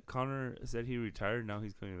mention that Conor said he retired? Now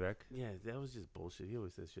he's coming back. Yeah, that was just bullshit. He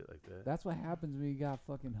always says shit like that. That's what happens when you got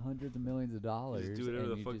fucking hundreds of millions of dollars. Just do whatever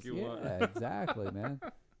the fuck you want. Yeah, exactly, man.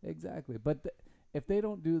 Exactly. But if they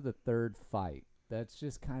don't do the third fight, that's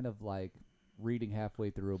just kind of like reading halfway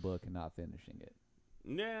through a book and not finishing it.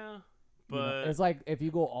 Yeah. But it's like if you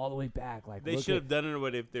go all the way back, like they should have done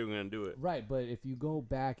it if they were gonna do it. Right, but if you go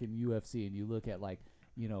back in UFC and you look at like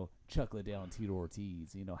Chuck Liddell and Tito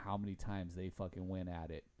Ortiz, how many times they fucking went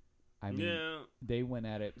at it. I mean, they went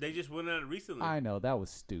at it. They just went at it recently. I know that was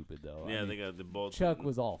stupid though. Yeah, I mean, they got the ball. Chuck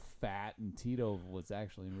was all fat and Tito was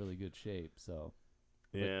actually in really good shape. So.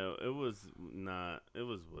 Yeah, it was not. It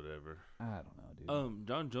was whatever. I don't know, dude.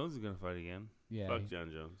 John Jones is gonna fight again. Yeah. Fuck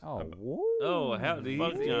John Jones. Oh, oh, hell,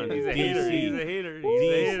 fuck John. He's a hater. He's a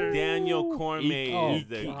hater. Daniel Cormier is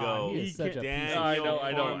the go. He is such a piece of shit.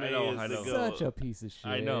 I know. Such a piece of shit.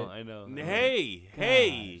 I know. Hey.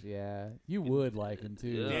 Gosh, yeah, you would like him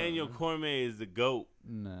too. Daniel Cormier is the goat.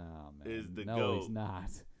 No, man. Is the no, goat. he's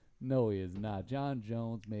not. No, he is not. John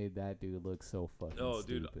Jones made that dude look so fucking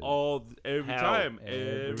stupid. Every time.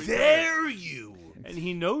 Dare you? And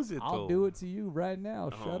he knows it, I'll do it to you right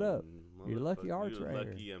now. Shut up. You're lucky arts right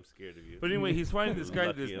here. Lucky I'm scared of you. But anyway, he's fighting this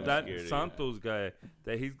guy, that Santos guy.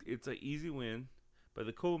 It's an easy win, but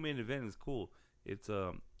the co-main event is cool. It's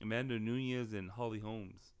Amanda Nunes and Holly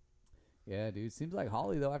Holmes. Yeah, dude. Seems like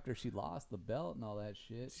Holly though. After she lost the belt and all that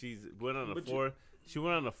shit. She went on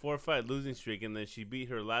a 4-fight losing streak, and then she beat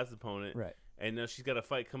her last opponent. Right. And now she's got a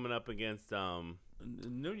fight coming up against Nunez.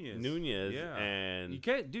 Yeah. And you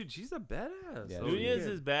can't, dude. She's a badass. Yeah, Nunez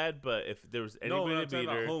is bad, but if there was anybody to beat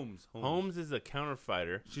her, Holmes is a counter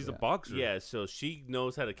fighter. She's a boxer. Yeah, so she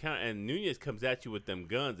knows how to counter. And Nunez comes at you with them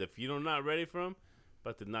guns. If you're not ready for him,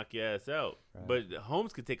 about to knock your ass out. Right. But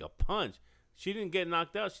Holmes could take a punch. She didn't get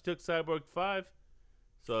knocked out. She took Cyborg 5.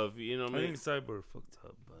 So if you know, what I mean, think Cyborg fucked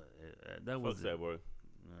up, but that was Cyborg.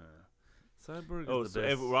 Cyborg. Oh, is so the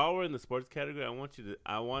best. while we're in the sports category, I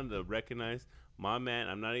wanted to recognize my man.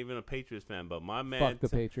 I'm not even a Patriots fan, but my man. Fuck the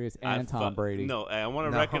Patriots and Tom Brady. No, I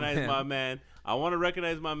want to recognize my man. I want to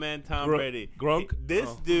recognize my man Tom Brady. Gronk.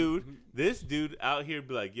 This dude out here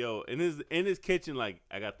be like, yo, in his kitchen, like,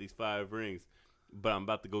 I got these 5 rings, but I'm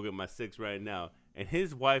about to go get my 6th right now. And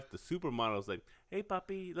his wife, the supermodel, is like, hey,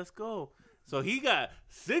 papi, let's go. So he got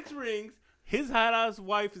 6 rings. His hot-ass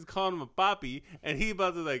wife is calling him a papi, and he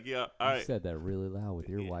about to like, yeah, all right. You said that really loud with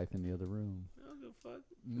your wife in the other room.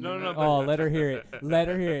 No. Oh, let her hear it. Let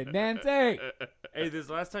her hear it. Nancy! Hey, this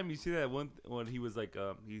last time you see that one when he was like,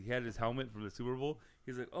 he had his helmet from the Super Bowl.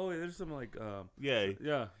 He's like, oh, there's some like,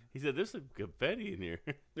 yeah. He said, there's some confetti in here.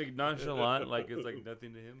 Like nonchalant, like it's like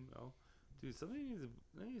nothing to him. No. Dude, somebing needs to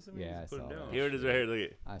put him down. Here it is right here. Look at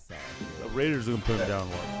it. I saw it. The Raiders are going to put him down.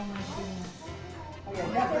 I got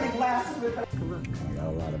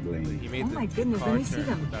a lot of bling. He Oh my goodness, let me see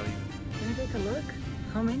them. Can I take a look?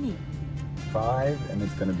 How many? 5, and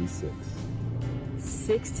it's gonna be 6.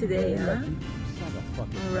 6 today, huh? All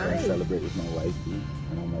I right. celebrate with my wife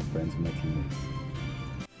and all my friends and my teammates.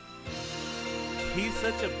 He's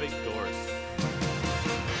such a big dork.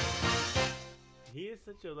 He is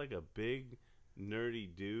such a big nerdy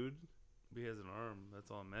dude. He has an arm. That's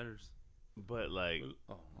all that matters. But like, I don't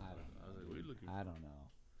know. I was like, what are you looking for? I don't know.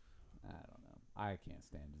 I can't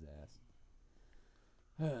stand his ass.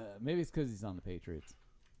 Maybe it's because he's on the Patriots.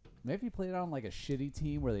 Maybe if he played on like a shitty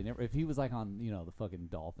team where they never. If he was like on the fucking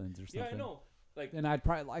Dolphins or something. Yeah, I know. Like, then I'd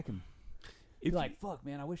probably like him. He'd be like, fuck,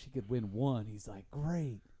 man, I wish he could win one. He's like,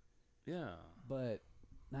 great. Yeah. But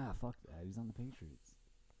nah, fuck that. He's on the Patriots.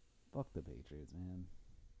 Fuck the Patriots, man.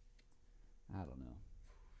 I don't know.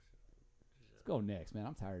 Let's go next, man.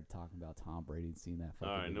 I'm tired of talking about Tom Brady and seeing that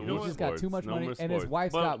fucking. All right, no video. more He's just sports. got too much No money, more and his sports.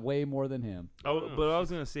 wife's But- got way more than him. But I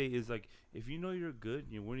was gonna say is like, if you know you're good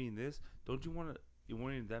and you're winning this, don't you want to? You're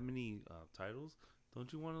winning that many titles.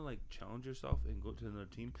 Don't you want to like challenge yourself and go to another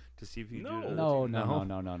team to see if you do? No.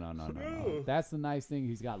 That's the nice thing.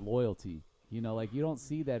 He's got loyalty. You know, like you don't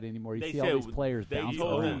see that anymore. You see all these players bounce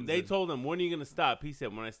around. They told him, when are you gonna stop? He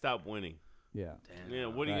said, when I stop winning. Yeah. Yeah.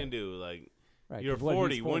 What are you gonna do? Like, Right, you're 'cause what,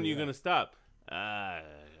 40. he's When are 40, you right. gonna stop?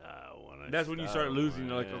 That's when you start losing.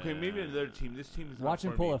 You're like, okay, maybe another team. This team is not Watch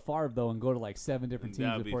him for pull me. a Favre though and go to like 7 different teams.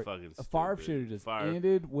 That'd be before fucking Favre stupid. should have just Favre-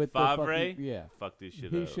 ended with the Favre? fucking Fuck this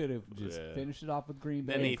shit He up. should have just Yeah. finished it off with Green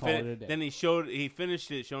Bay Then he and called it a day. Then he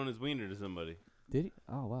finished it showing his wiener to somebody. Did he?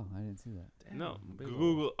 Oh wow, I didn't see that. No, big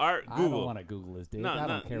Google art. I Google. don't want to Google his dick. No, I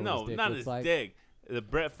don't care no, what his dick not looks his like. dick. The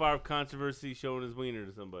Brett Favre controversy showing his wiener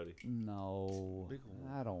to somebody. No,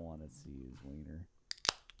 I don't want to see his wiener.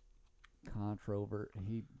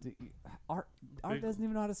 Art doesn't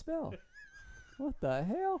even know how to spell. What the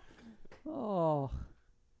hell? Oh,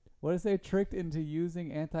 what is they tricked into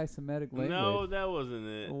using anti-Semitic language? No, that wasn't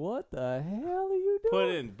it. What the hell are you doing? Put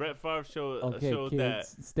in Brett Favre showed kids, that.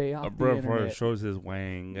 Stay off the Brett Favre internet. shows his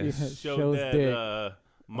wang. Yeah, Showed shows that dick.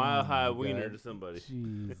 mile high my wiener God. to somebody.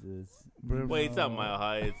 Jesus. Wait, it's not mile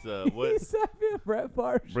high. It's what? He said Brett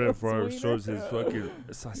Favre Brett shows Favre wiener. shows his fucking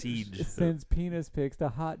sausage. Sends penis pics to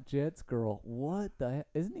hot Jets girl. What the hell?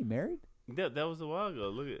 Isn't he married? That was a while ago.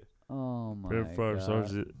 Look at. Oh my Brett Favre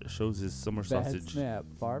God. shows his summer Bad sausage. snap.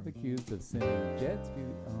 Favre accused of sending Jets.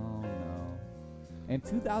 Oh no. In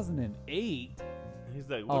 2008. He's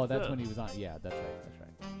like, oh, what's that's up? when he was on. Yeah, that's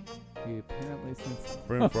right. He apparently since.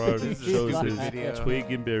 Brett Favre This is shows stupid his video. twig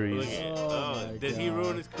and berries. Look at it. Oh, my did he God.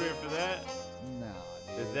 ruin his career for that?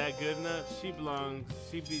 No. Is that good enough? She belongs.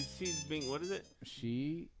 She's being. What is it?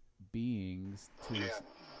 She beings to.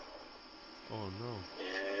 Oh no.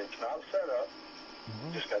 It's not set up.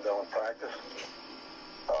 Just got done with practice.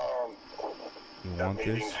 You got want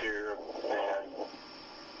meetings this? here, and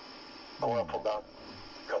I went up for about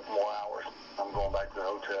a couple more hours. I'm going back to the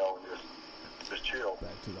hotel and just chill.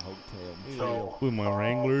 Back to the hotel. And So, chill. With my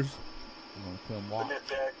Wranglers. You wanna come walk? The nip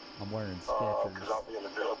deck, I'm wearing because Skechers. I'll be in the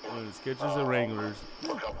building. Wearing Skechers and Wranglers.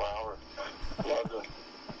 For a couple hours.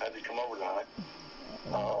 Had to come over tonight.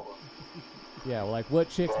 Yeah, like what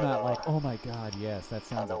chick's not like, oh my god, yes, that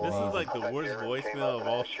sounds This amazing. is like the worst voicemail of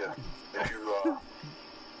all.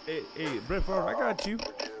 Hey, Brett Favre, I got you.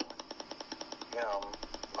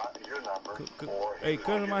 Your number. Hey,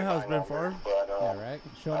 come to my house, Brett Favre. Yeah, right?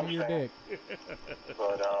 Show me your dick.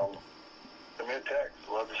 But, send me a text.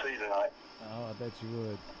 Love to see you tonight. Oh, I bet you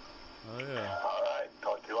would. Oh, yeah. All right.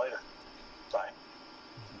 Talk to you later. Bye.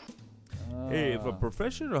 Hey, if a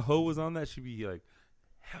professional hoe was on that, she'd be like,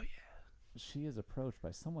 hell yeah. She is approached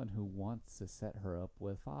by someone who wants to set her up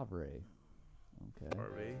with Favre. Okay.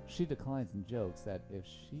 Favre? She declines and jokes that if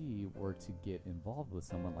she were to get involved with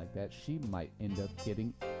someone like that, she might end up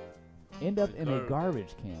in a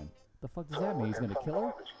garbage can. The fuck does that mean? He's gonna kill her?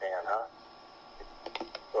 Garbage can, huh?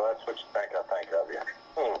 So that's what you think I think of you.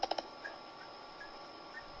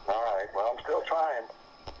 All right. Well, I'm still trying.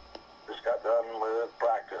 Just got done with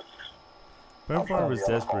practice. Brett Favre is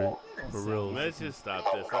desperate. For real. Let's just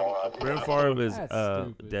stop this. Brett Favre is That's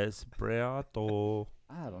stupid. desperado.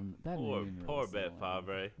 I don't. That Poor, didn't even poor really Bet sound like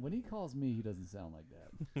Favre. that. When he calls me, he doesn't sound like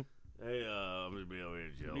that. Hey, I'm just being over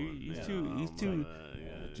here chilling. He's too.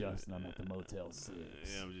 Justin, I'm at the Motel 6.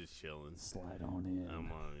 Yeah, I'm just chilling. Slide on in.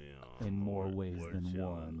 I'm on, in more ways we're than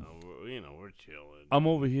chilling. one. We're chilling. I'm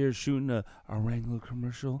over here shooting a Wrangler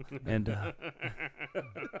commercial, and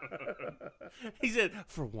he said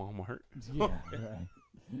for Walmart. Yeah, right.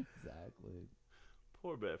 Exactly.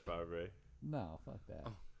 Poor Bet Favre. No, fuck that.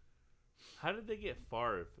 How did they get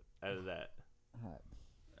Favre out of that?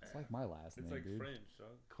 It's like my last name, dude.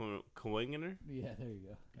 Coingener? Yeah, there you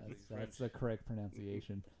go. That's the correct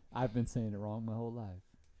pronunciation. I've been saying it wrong my whole life.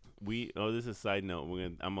 This is a side note.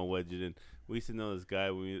 I'm gonna wedge it in. We used to know this guy.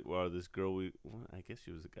 This girl. I guess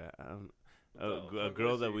she was a guy. I don't. A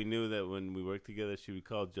girl that we knew that when we worked together, she would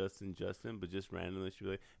call Justin, but just randomly she'd be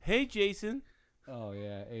like, "Hey, Jason." Oh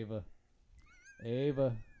yeah, Ava,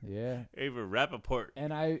 yeah. Ava Rappaport.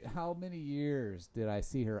 And how many years did I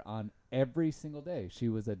see her on every single day? She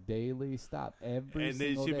was a daily stop every single day.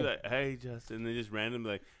 And then she'd be like, "Hey, Justin," and then just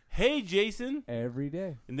randomly like, "Hey, Jason." Every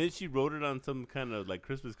day. And then she wrote it on some kind of like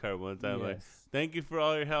Christmas card one time, like, Yes. "Thank you for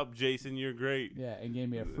all your help, Jason. You're great." Yeah, and gave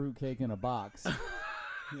me a fruitcake in a box.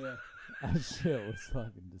 Yeah. That shit was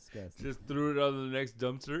fucking disgusting. just threw it on the next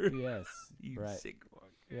dumpster. Yes. You right. sick fuck.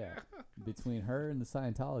 Yeah. Between her and the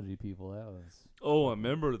Scientology people, that was. Oh, I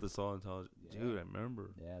remember the Scientology. Dude, I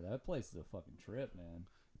remember. Yeah, that place is a fucking trip, man.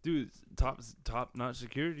 Dude, top notch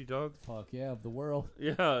security, dog. Fuck yeah, of the world.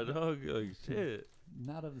 Yeah, dog. Like shit.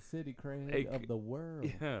 Not of the city, Craig. Hey, of the world.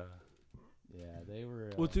 Yeah. Yeah, they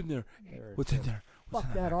were. What's in there? What's in there? What's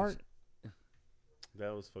Fuck in that art.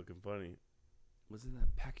 That was fucking funny. What's in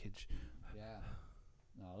that package? Yeah.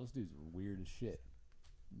 No, those dudes were weird as shit.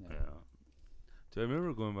 No. Yeah. Dude, I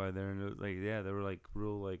remember going by there and it was like, yeah, they were like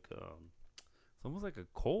real like, it's almost like a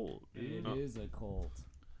cult. It is a cult.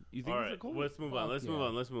 You think All it's right, a cult? let's move on. Fuck Let's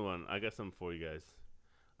yeah. move on. I got something for you guys.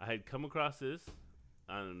 I had come across this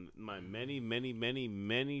on my many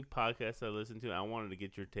podcasts I listened to. I wanted to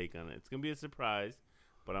get your take on it. It's gonna be a surprise,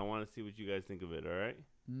 but I want to see what you guys think of it. All right.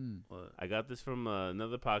 I got this from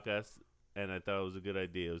another podcast, and I thought it was a good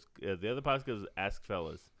idea. It was, the other podcast was Ask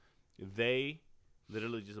Fellas. They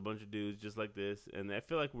literally just a bunch of dudes just like this, and I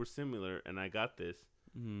feel like we're similar. And I got this,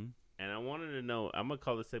 and I wanted to know. I'm gonna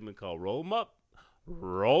call this segment called "Roll 'Em Up."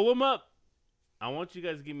 Roll 'em up. I want you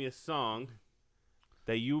guys to give me a song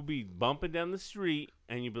that you'll be bumping down the street,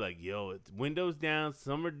 and you'll be like, "Yo, it's windows down,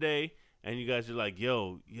 summer day," and you guys are like,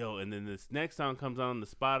 "Yo," and then this next song comes on the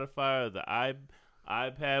Spotify or the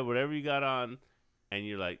iPad, whatever you got on, and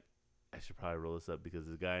you're like, I should probably roll this up because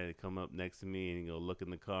this guy would come up next to me and he go look in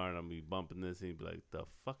the car and I'll be bumping this and he'd be like, the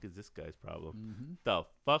fuck is this guy's problem? The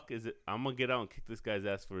fuck is it? I'm gonna get out and kick this guy's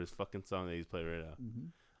ass for his fucking song that he's playing right now.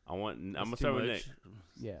 I'm gonna start with Nick.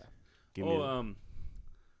 Yeah. Give me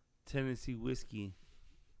Tennessee Whiskey.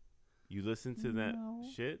 You listen to that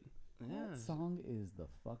shit? That song is the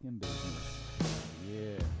fucking business.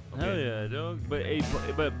 Yeah. Hell yeah, dog. But hey,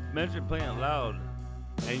 but mention playing it loud.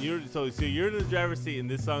 And you're in the driver's seat and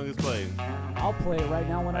this song is playing. I'll play it right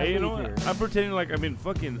now when I Hey, you know leave what? here. I'm pretending like I'm in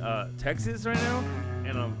fucking Texas right now,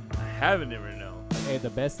 and I'm having it right now. Hey, the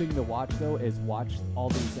best thing to watch though is watch all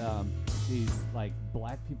these like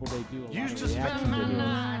black people. They do a lot of reaction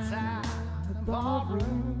videos. Come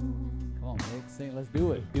on, Nick, sing. Let's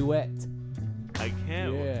do it. Duet. I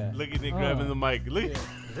can't. Yeah. Look at Nick grabbing the mic. Look.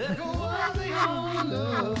 Yeah.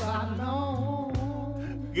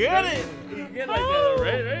 Get it. You get like that,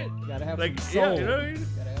 right? You gotta have Like, some yeah, soul. you know what I mean?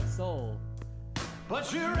 Gotta have soul.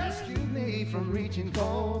 But you rescued me from reaching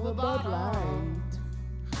for the Bud Light.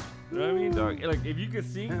 You know what I mean, dog? Like, if you could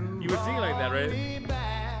sing, you would sing like that, right?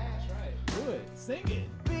 That's right. Do it. Sing it.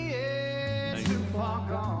 I too far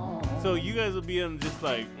gone. So you guys will be on just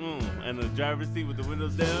like, and the driver's seat with the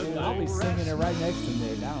windows down? I'll be singing it right next to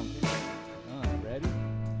me now. Ready?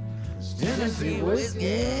 Tennessee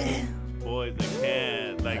whiskey. Boys, I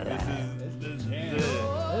can't. Like, this is it.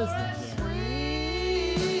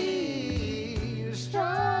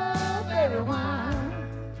 Strawberry wine.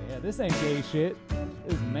 Yeah, this ain't gay shit.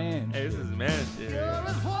 This is man Hey, shit. this is man shit. You're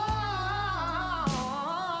as warm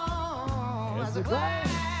as a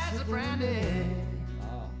glass of brandy.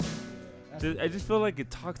 I just feel like it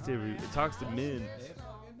talks to men.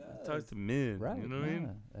 It talks to men. Right. You know what I mean?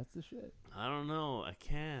 That's the shit. I don't know. I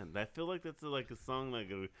can't. I feel like that's like a song like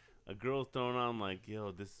a girl's throwing on like,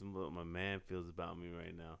 yo, this is what my man feels about me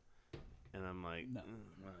right now. And I'm like, No,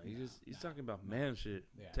 he's talking about man shit.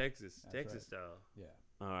 Yeah. Texas Right. style. Yeah.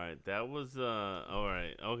 all right, that was all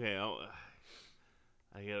right. Okay.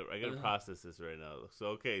 I gotta process this right now. So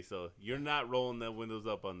okay, so you're not rolling that windows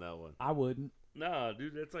up on that one. I wouldn't. Nah,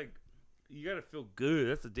 dude, that's like you gotta feel good.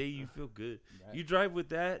 That's the day you feel good. Right. You drive with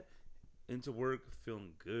that into work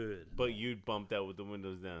feeling good. But you'd bump that with the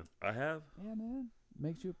windows down. I have. Yeah, man.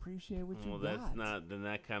 Makes you appreciate what you Well, got. that's not. Then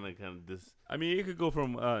that kind of this. I mean, it could go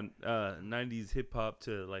from 90s hip hop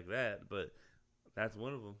to like that, but that's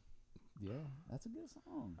one of them. Yeah, that's a good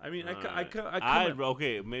song. I mean,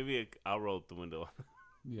 okay, maybe I'll roll up the window.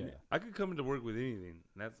 Yeah. I could come into work with anything.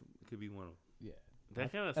 It could be one of them. Yeah.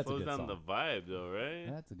 That kind of That's a slows good down song. the vibe, though, right?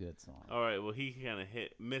 That's a good song. All right. Well, he kind of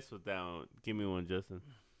miss with that one. Give me one, Justin.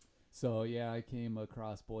 So yeah, I came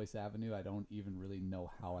across Boyce Avenue. I don't even really know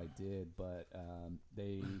how I did, but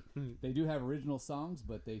they do have original songs,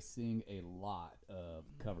 but they sing a lot of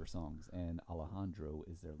cover songs. And Alejandro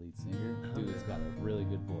is their lead singer. Dude's got a really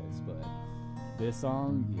good voice, but this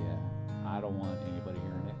song, yeah, I don't want anybody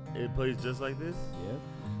hearing it. It plays just like this. Yep.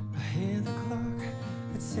 I hear the clock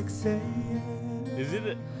at 6 a.m.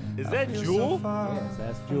 Is that Jewel? Yes,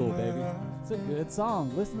 that's Jewel, baby. It's a good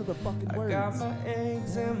song. Listen to the fucking I words. got my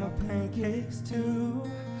eggs and my pancakes too.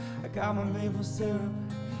 I got my maple syrup,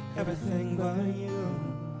 everything but you.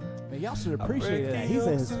 Man, y'all should appreciate that. He's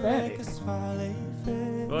a Hispanic. I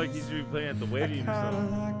feel like he should be playing at the wedding or I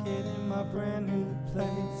something. like it in my brand new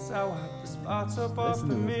place. I wipe the spots up off Listen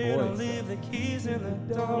the to his mirror, voice. leave the keys in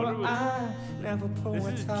the door. I never pull This my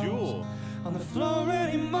is towels Jewel. on the floor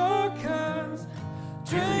anymore, 'cause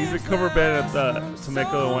He's a cover band at the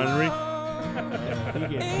Temecula Winery.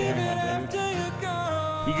 He gets down,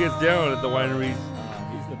 dude. He gets down at the wineries.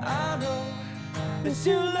 He's the I know that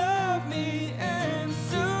you love me, and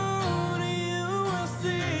soon you will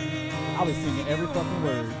see. I'll be singing every fucking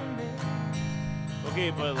word.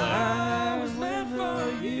 Okay, but like, I was meant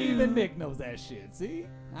for you. Even Nick knows that shit. See,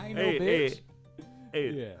 I ain't no Hey, bitch. hey.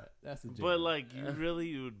 Yeah, that's a joke. but like,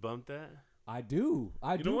 you would bump that? I do.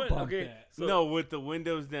 I You do know what? bump Okay, that. so No, with the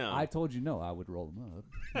windows down. I told you no. I would roll them up.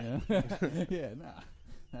 Yeah, yeah, nah.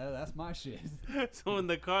 That's my shit. So in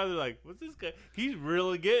the car, they're like, "What's this guy? He's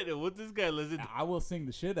really getting it. What's this guy listen to?" I will sing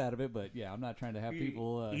the shit out of it, but yeah, I'm not trying to have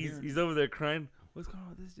people. He's over there crying. What's going on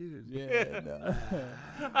with this dude? Yeah.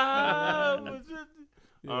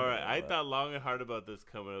 No. All right, I thought long and hard about this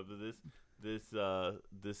coming up to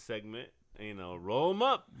this segment. You know, roll them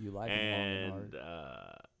up. You like it long and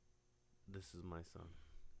hard. This is my song.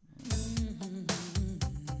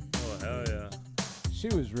 Oh hell yeah! She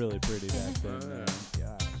was really pretty back then. Man.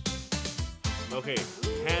 Gosh. Okay,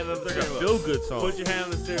 hand on the It's like a steering. feel-good song. Put your hand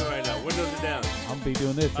on the steering right now. Windows are down. I'm gonna be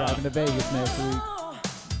doing this driving to Vegas next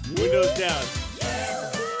week. Windows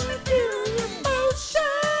down.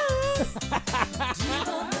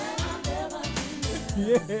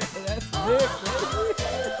 Yeah, that's it,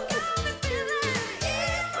 baby.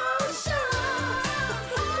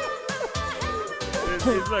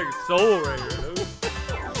 It's like soul right here, dude.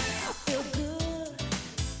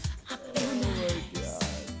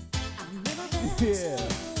 Yeah.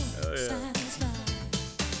 Hell yeah.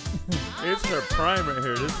 It's her prime right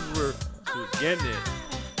here. This is where she's getting it.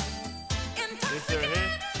 This right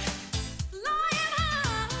here.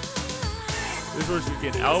 This is where she's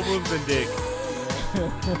getting albums and dick.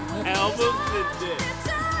 Albums and dick.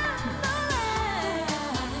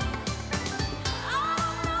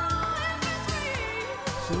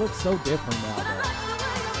 She looks so different now, though.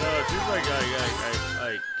 No, she's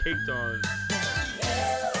like caked on.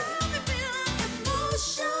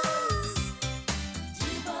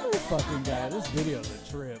 This fucking guy, this video's a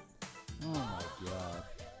trip. Oh my god.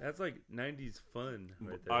 That's like 90s fun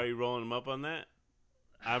right there. Are you rolling them up on that?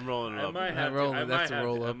 I'm rolling them I up. might have rolling- to. I that's might a have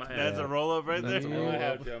roll to. I up. might have That's to. a roll up right there. I might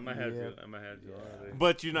have to. I might have to. Yeah. I might have to.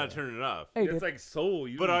 But you're not turning it off. Hey, It's like soul.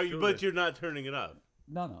 You But don't are you? feel But it. you're not turning it up.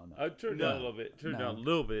 No. I turned down a little bit. Turned down a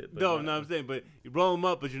little bit. But No, I'm saying, but you roll them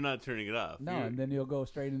up, but you're not turning it off. No, and then you'll go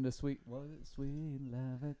straight into sweet. What was it? Sweet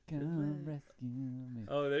lover, come rescue me.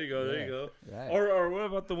 Oh, there you go. There you go. Right. Or what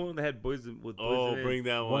about the one that had boys with boys? Oh, bring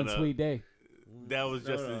that one up. One Sweet Day. That was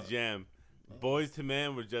Justin's jam. Boys to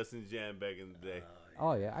Men were Justin's jam back in the day.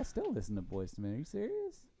 Oh yeah, I still listen to Boys to Men. Are you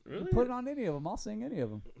serious? Really? You put it on any of them. I'll sing any of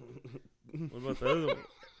them. What about the other one?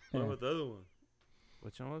 What about the other one?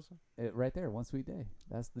 Which one was it? Right there, One Sweet Day.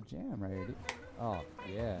 That's the jam right here. Dude. Oh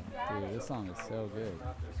yeah, dude, this song is so good.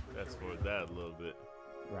 That's for that a little bit.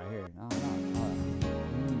 Right here. No.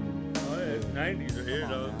 Oh yeah, it's 90s right here,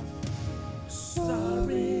 dog.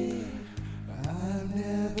 Sorry, I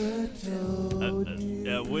never told you.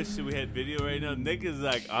 I wish we had video right now. Nick is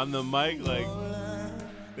like on the mic, like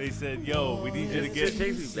they said, "Yo, we need you to get.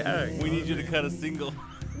 Takes me back. We need you to cut a single."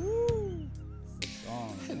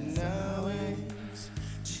 And now it's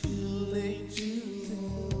too late to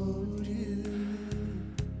hold you.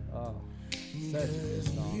 Oh, such a good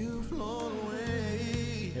song. You've flown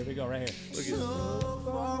away. Here we go, right here. Look at so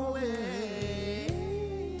far away.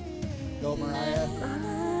 Go, Mariah.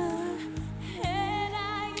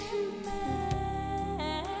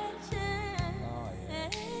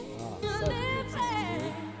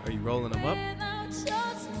 Are you rolling them up?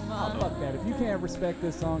 Oh, fuck that. If you can't respect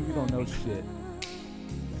this song, you don't know shit.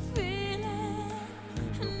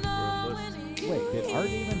 Wait, did Art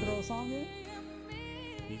even throw a song in?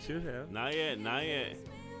 He should have. Not yet.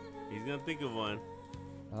 He's gonna think of one.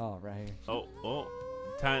 Oh, right here. Oh.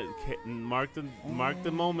 Time. Mark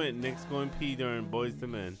the moment. Nick's going pee during Boys to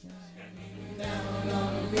Men.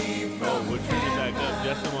 Oh, we'll turn it back up.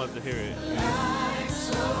 Justin wants to hear it.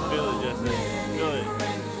 Feel it, Justin. Feel it.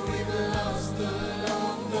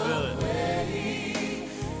 Feel it.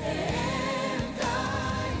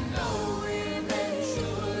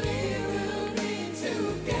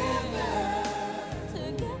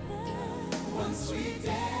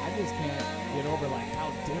 I just can't get over like how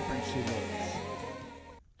different she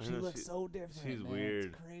looks. She looks so different. She's man. weird.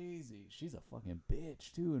 It's crazy. She's a fucking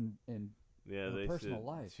bitch too, and Yeah, her they personal said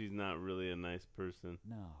life. she's not really a nice person.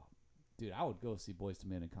 No, dude, I would go see Boys to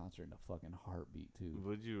Men in concert in a fucking heartbeat too.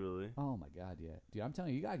 Would you really? Oh my god, yeah, dude. I'm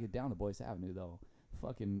telling you, you gotta get down to Boyce Avenue though.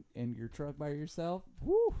 Fucking in your truck by yourself,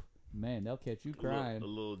 woo, man, they'll catch you crying. A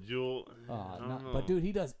little Jewel. I don't know. But dude,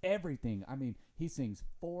 he does everything. I mean, he sings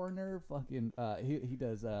Foreigner. Fucking, he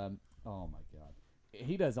does. Oh my god,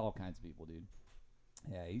 he does all kinds of people, dude.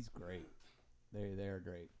 Yeah, he's great. They're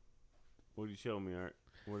great. What did you show me, Art?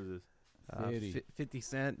 What is this? 50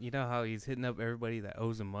 Cent. You know how he's hitting up everybody that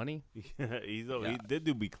owes him money? Yeah, that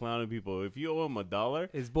dude be clowning people. If you owe him $1,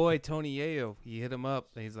 his boy Tony Yayo, he hit him up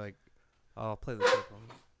and he's like, "I'll play the clip on me."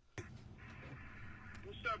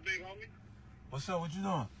 What's up, big homie? What's up? What you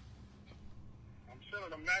doing? I'm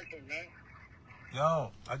selling a Magnum, man.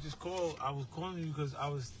 Yo, I just called. I was calling you because I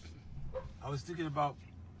was thinking about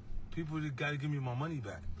people that got to give me my money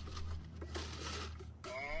back. Oh,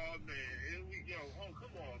 man. Here we go. Oh,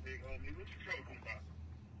 come on, big homie. What you talking about?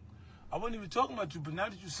 I wasn't even talking about you, but now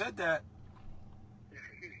that you said that,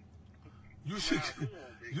 you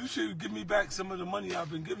should give me back some of the money I've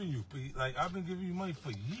been giving you. Like, I've been giving you money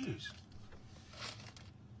for years.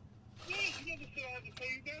 Yeah, you never said I had to pay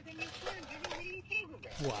you back. I'm your friend. What are you talking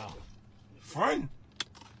about? Wow. Friend?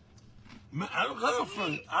 Man, I don't got a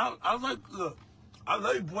friend. I like, look, I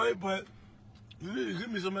love you, boy, but you need to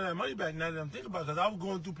give me some of that money back now that I'm thinking about it, because I was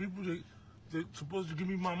going through people that supposed to give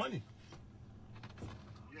me my money.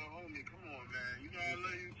 Yo, homie, come on, man. You know I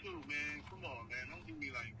love you too, man. Come on, man. Don't do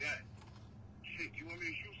me like that. Shit, you want me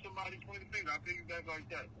to shoot somebody, point the finger, I'll pay you back like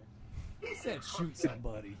that. He said shoot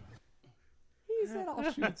somebody. He said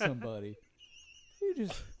I'll shoot somebody. You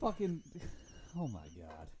just fucking. Oh my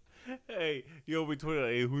god. Hey, you owe me 20.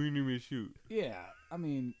 Hey, who you need me to shoot? Yeah, I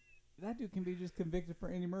mean, that dude can be just convicted for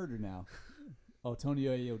any murder now. Oh, Tony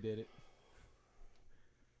Yayo did it.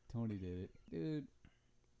 Tony did it. Dude,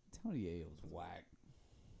 Tony Yayo's whack.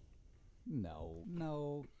 No.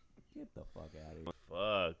 Get the fuck out of here.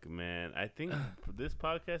 Fuck, man. I think this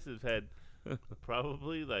podcast has had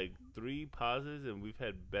probably like 3 pauses, and we've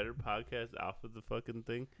had better podcasts off of the fucking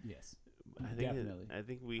thing. Yes, definitely. I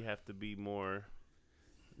think we have to be more.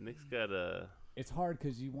 Nick's got a. It's hard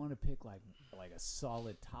because you want to pick like a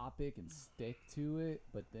solid topic and stick to it,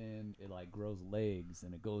 but then it like grows legs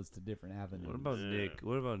and it goes to different avenues. What about Nick?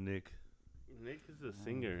 What about Nick? Nick is a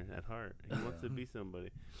singer at heart. He wants to be somebody.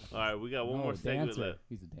 All right, we got one more segment left.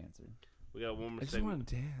 He's a dancer. We got one more I just segment. want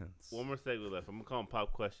to dance. One more segment left. I'm gonna call them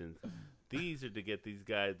pop questions. These are to get these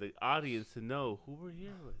guys, the audience, to know who we're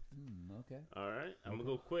here with. Okay. All right, I'm gonna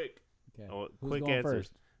go quick. Okay. Oh, Who's quick going answers.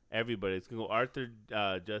 first? Everybody. It's gonna go Arthur,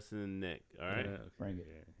 Justin, and Nick. All right. Yeah, okay, Bring it.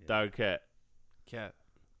 yeah. Dog, cat. Cat.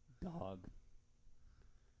 Dog.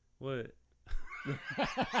 What?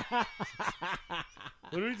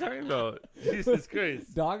 What are we talking about? Jesus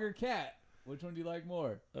Christ. Dog or cat? Which one do you like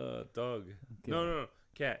more? Dog. Okay. No.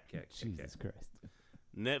 Cat. Jesus Christ.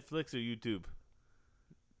 Netflix or YouTube?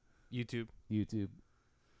 YouTube.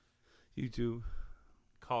 YouTube.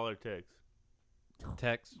 Call or text?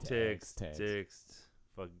 Text. Text.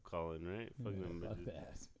 Fucking calling, right? Fucking them Fuck bitches.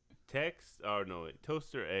 that. Text? Oh, no, wait.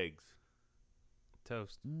 Toast or eggs?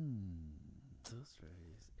 Toast. Toast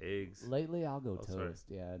eggs. Lately, I'll go Oh, sorry. toast.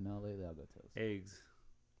 Yeah, no, lately I'll go toast. Eggs.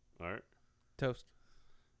 Art? Toast.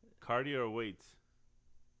 Cardio or weights?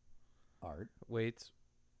 Art. Weights.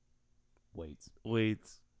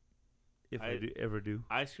 Weights. If I ever do.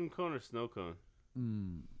 Ice cream cone or snow cone?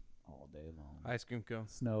 All day long. Ice cream cone.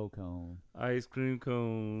 Snow cone. Ice cream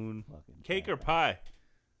cone. Fucking Cake or pie?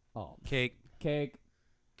 Oh, Cake. Cake.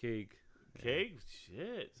 Cake. Cake?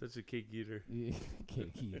 Shit. Such a cake eater.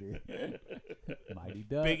 Cake eater. Mighty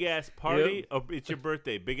Ducks. Big ass party? Oh, it's your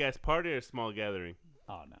birthday. Big ass party or small gathering?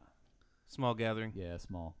 Oh, no. Small gathering. Yeah,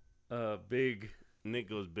 small. Big. Nick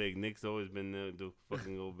goes big. Nick's always been the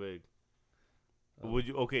fucking go big. Would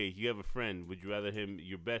you? Okay, you have a friend. Would you rather him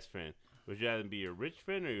your best friend? Would you rather be your rich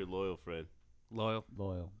friend or your loyal friend? Loyal.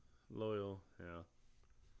 Yeah.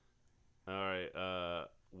 All right.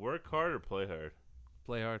 Work hard or play hard?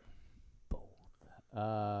 Play hard.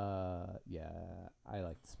 Yeah, I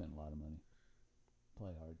like to spend a lot of money.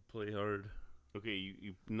 Play hard. Okay,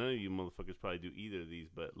 you none of you motherfuckers probably do either of these,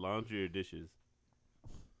 but laundry or dishes?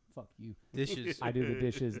 Fuck you. Dishes. I do the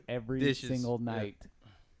dishes every single night.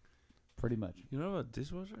 Pretty much. You know about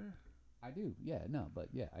dishwasher? I do. Yeah, no, but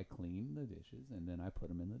yeah, I clean the dishes and then I put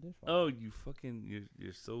them in the dishwasher. Oh, you fucking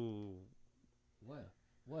you're so.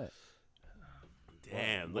 What?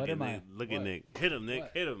 Damn! What Look at am I? Nick. Look at What? Nick. Hit him, Nick.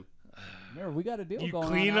 What? Hit him. Remember, we got a deal You going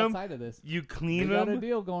clean on 'em? outside of this. You clean We got a them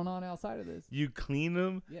deal going on outside of this. You clean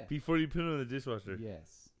them Yeah. before you put them in the dishwasher.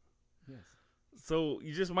 Yes. So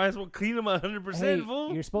you just might as well clean them 100%, Hey,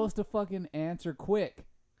 fool. you're supposed to fucking answer quick.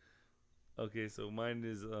 Okay, so mine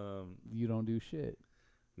is You don't do shit.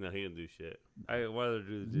 No, he didn't do shit. I rather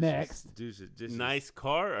do the dishes. Next. Dishes. Nice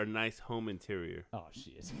car or nice home interior? Oh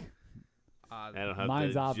shit. I don't have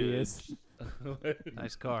Mine's to obvious.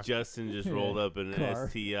 Nice car. Justin just rolled up in an Car.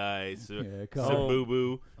 STI, car. Boo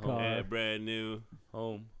Boo, Car. brand new.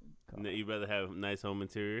 Home. No, you'd rather have a nice home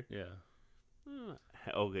interior? Yeah.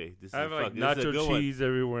 Okay, this is I have like this is a nacho good one. cheese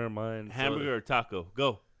everywhere in mine. so- Hamburger or taco?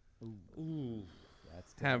 Go. Ooh.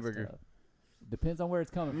 That's Hamburger. tough. Depends on where it's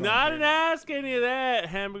coming from. Not an ask any of that.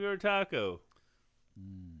 Hamburger or taco?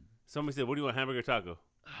 Somebody said, "What do you want, hamburger or taco?"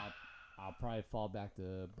 I'll probably fall back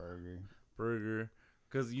to Burger.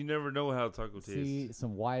 Because you never know how taco tastes. See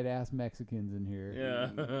some white ass Mexicans in here.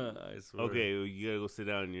 Yeah. I swear. Okay, well, you gotta go sit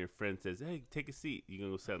down, and your friend says, "Hey, take a seat." You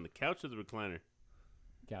gonna go sit on the couch or the recliner?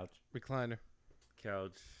 Couch. Recliner.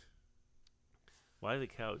 Couch. Why the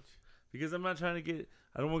couch? Because I'm not trying to get.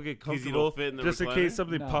 I don't want to get 'Cause you comfortable. don't fit in the Just in recliner? case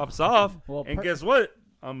something No. pops off. Well, and guess what?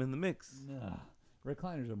 I'm in the mix. Nah.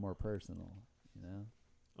 Recliners are more personal, you know.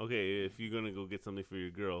 Okay, if you're gonna go get something for your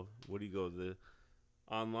girl, what do you go the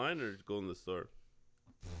online or go in the store?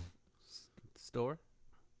 Store.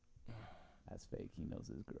 That's fake. He knows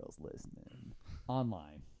his girl's listening.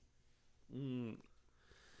 Online.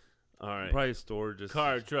 All right, Probably store. Just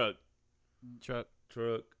car, or truck, Truck.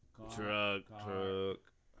 truck. truck, Truck.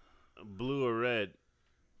 blue or red?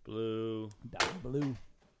 Blue. That's blue.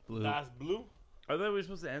 Blue. That's blue. I thought we were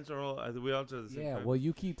supposed to answer all. We all answer at the same Yeah, time. well,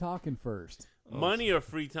 you keep talking first. Money or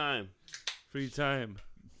free time? Free time.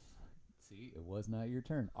 See, it was not your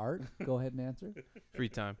turn. Art, go ahead and answer. Free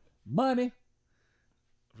time. Money.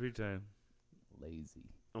 Free time. Lazy.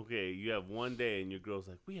 Okay, you have one day, and your girl's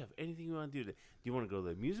like, "We have anything you want to do today. Do you want to go to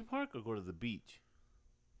the amusement park or go to the beach?"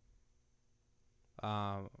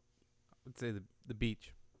 I would say the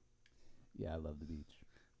beach. Yeah, I love the beach.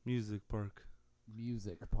 Music park.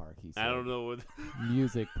 Music park, he said. I don't know what.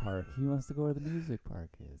 Music park. He wants to go where the music park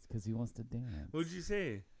is because he wants to dance. What'd you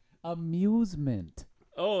say? Amusement.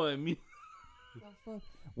 Oh, I mean.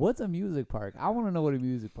 What's a music park? I want to know what a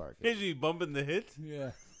music park is. Is he bumping the hits?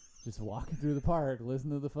 Yeah. Just walking through the park,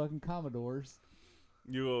 listening to the fucking Commodores.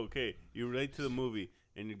 You okay? You relate to the movie,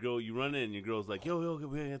 and your girl, you run in, and your girl's like, "Yo,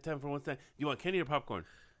 we have time for one thing. You want candy or popcorn?"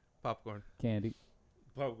 Popcorn. Candy.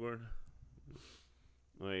 Popcorn.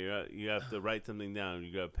 Wait, you have to write something down.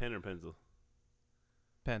 You got a pen or pencil?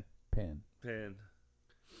 Pen. Pen. Pen.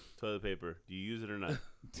 Toilet paper. Do you use it or not?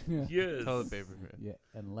 Yes. Toilet paper. Yeah,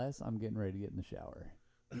 unless I'm getting ready to get in the shower.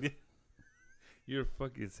 You're a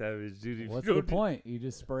fucking savage, dude. If What's you the don't- point? You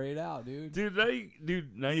just spray it out, dude. Dude, now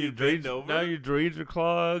You your bend drains over? now your drains are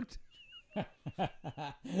clogged. I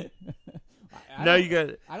Now don't- you got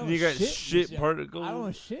I don't you got shit in the shit shower. particles. I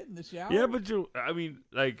don't shit in the shower. Yeah, but I mean,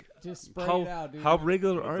 like, Just spray how it out, dude. how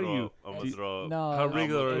regular are throw you? up. I'm Do gonna you- throw up. No, How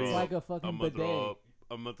regular are it's you? like a fucking I'm gonna throw bidet. up.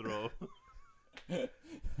 I'm gonna throw up.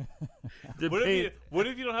 The What pain- what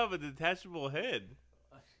if you don't have a detachable head?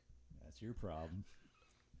 That's your problem.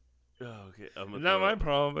 Oh, okay. I'm gonna Not throw my up.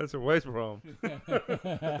 problem. That's her wife's problem.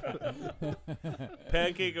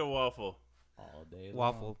 Pancake or waffle? All day long.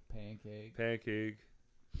 Waffle. Pancake. Pancake.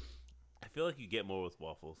 I feel like you get more with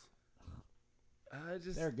waffles.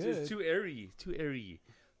 They're good. Just too airy. Too airy.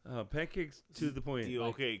 Pancakes to the point.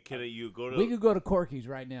 Okay, can you go to? We could go to Corky's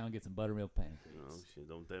right now and get some buttermilk pancakes. Oh shit!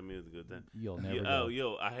 Don't tell me it's a good time. You'll never Oh, go.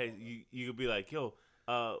 yo, I had you. You could be like, yo,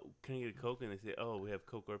 can I get a Coke? And they say, oh, we have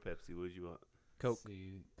Coke or Pepsi. What do you want? Coke.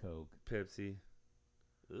 See, Coke. Pepsi.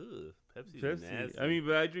 Ugh, Pepsi's Pepsi. nasty. I mean,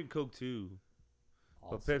 but I drink Coke too.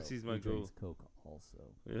 Also, But Pepsi's my he goal. drinks Coke also.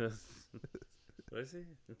 Yes. What did I say?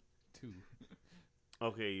 2.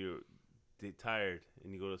 Okay, you're tired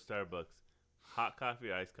and you go to Starbucks. Hot coffee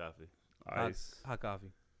or iced coffee? Ice. Hot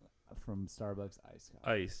coffee. From Starbucks, iced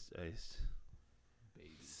coffee. Ice.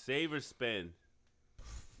 Save or spend?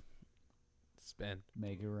 Spend.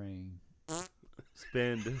 Make it rain.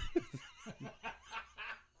 Spend.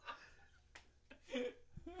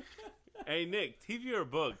 Hey Nick, TV or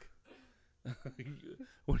book?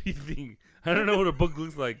 What do you think? I don't know what a book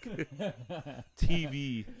looks like.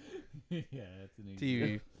 TV. Yeah, that's an easy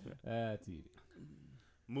TV. TV.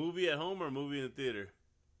 Movie at home or movie in the theater?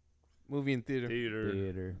 Movie in theater.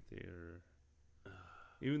 Theater.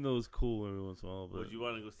 Even though it's cool every once in a while, but Would you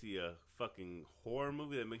want to go see a fucking horror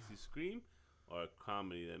movie that makes you scream, or a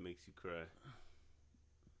comedy that makes you cry?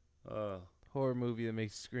 Horror movie that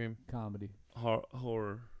makes you scream. Comedy.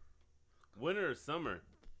 Horror. Winter or summer?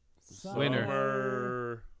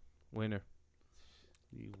 Winter. Winter.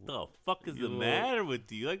 The fuck is the You- matter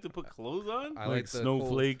with you? You like to put clothes on? I Like the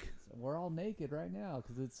snowflake. We're all naked right now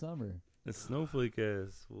because it's summer. The snowflake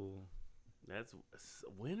ass. Well, That's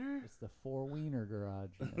winter. It's the 4-wiener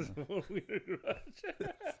garage.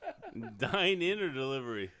 Dine in or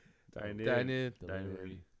delivery? Dine in. Dine in.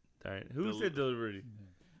 Delivery. Who said delivery?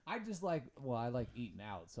 I just like, I like eating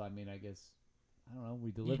out. So, I mean, I guess, I don't know.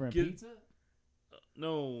 We delivering get- pizza?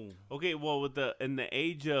 No. Okay, well, in the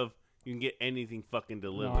age of you can get anything fucking No,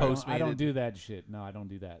 delivered. I don't do that shit. No, I don't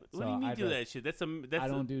do that. What do you mean do that shit? That's I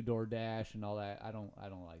don't do DoorDash and all that. I don't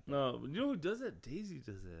like that. No, you know who does that? Daisy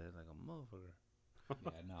does that like a motherfucker.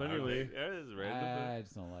 Yeah, no. But anyway, that is random. I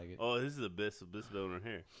just don't like it. Oh, this is the best owner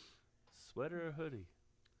here. Sweater or hoodie?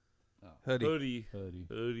 Oh. Hoodie.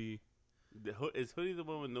 Is hoodie the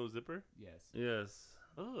one with no zipper? Yes. Yes.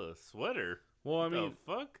 Oh, sweater. Well, I What mean,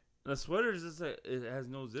 the fuck? the sweater is just it has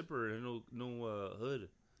no zipper and no hood.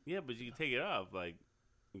 Yeah, but you can take it off. Like,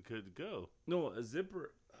 you could go. No, a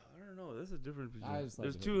zipper. I don't know. That's a difference between. I just like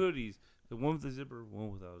There's the two hoodies. The one with the zipper,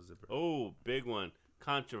 one without a zipper. Oh, big one.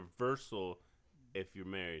 Controversial if you're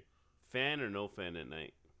married. Fan or no fan at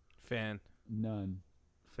night? Fan. None.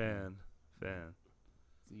 Fan.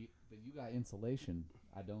 See, but you got insulation.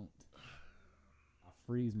 I don't. I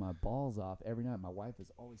freeze my balls off every night. My wife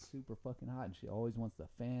is always super fucking hot, and she always wants the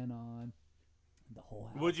fan on. The whole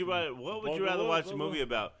house. What would you rather watch a movie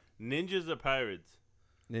about? Ninjas or pirates?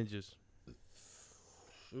 Ninjas.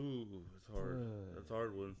 Ooh, it's hard. That's a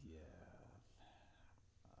hard one. Yeah.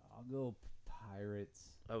 I'll go pirates.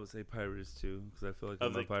 I would say pirates too, because I feel like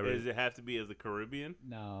Of I'm a the, pirate. does it have to be of the Caribbean?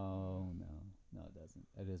 No, it doesn't.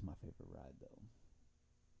 It is my favorite ride, though.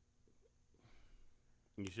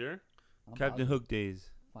 You sure? I'm Captain positive. Hook days.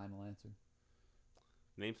 Final answer.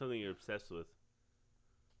 Name something you're obsessed with.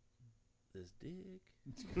 This dick.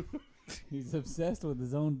 He's obsessed with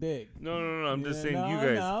his own dick. No. I'm just saying no, you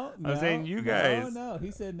guys. No, I'm saying you guys. No.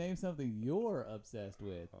 He said name something you're obsessed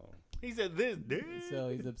with. Oh. He said this, dude. So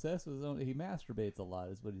he's obsessed with his own. He masturbates a lot,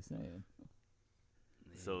 is what he's saying.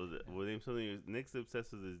 So, name something. Nick's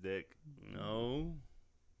obsessed with his dick. No.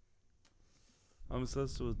 I'm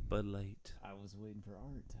obsessed with Bud Light. I was waiting for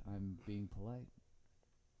Art. I'm being polite.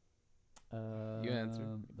 You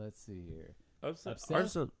answer. Let's see here. Obsessed.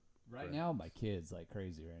 Right now, my kid's like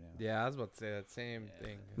crazy right now. Yeah, I was about to say that same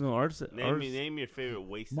thing. No, ours. Name your favorite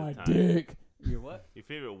waste My of time. dick. Your what? Your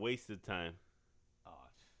favorite wasted time.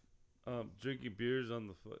 Drinking beers on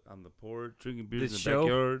the porch, drinking beers This in the show?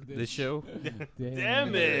 backyard. This show?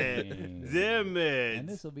 Damn it! Damn it! And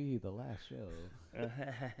this will be the last show.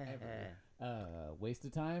 Waste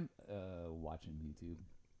of time? Watching YouTube.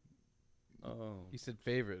 Oh. You said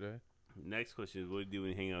favorite, right? Next question is, what do you do when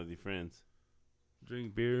you hang out with your friends?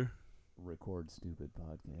 Drink beer. Record stupid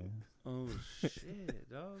podcast. Oh shit,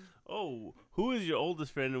 dog. Oh, who is your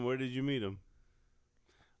oldest friend and where did you meet him?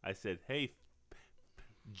 I said, hey,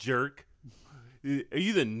 jerk. Are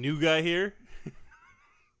you the new guy here?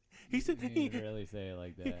 He said, You didn't really say it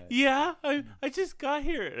like that. yeah, I just got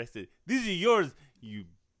here. And I said, these are yours, you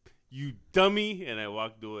dummy. And I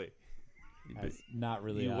walked away. That's not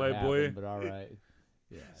really You how white it boy. happened, but all right.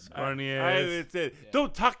 Yeah. Scrawny I ass. even said,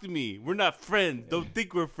 don't talk to me. We're not friends. Don't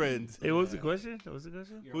think we're friends. Hey, what was the question? What was the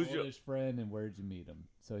question? Your Who's your- oldest friend and where'd you meet him?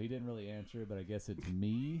 So he didn't really answer it, but I guess it's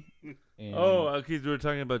me. And Oh, okay. We were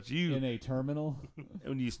talking about you in a terminal.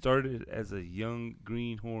 when you started as a young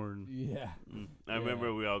greenhorn. Yeah. I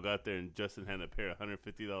remember we all got there and Justin had a pair of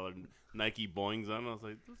 $150 Nike Boings on. I was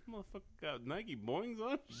like, this motherfucker got Nike Boings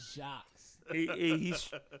on? Shocks. Hey, he's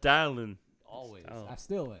styling. Always. Oh. I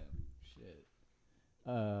still am. Shit.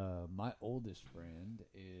 My oldest friend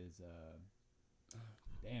is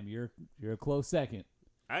damn, you're a close second.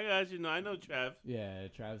 I got you. No, I know Trav. Yeah,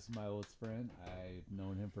 Travis is my oldest friend. I've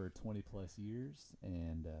known him for 20 plus years,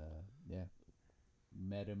 and yeah,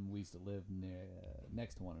 met him. We used to live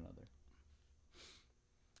next to one another.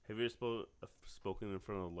 Have you ever spoken in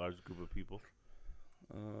front of a large group of people?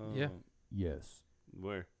 Yeah. Yes.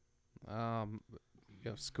 Where?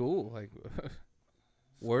 School, like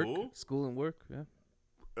work, School? school and work. Yeah.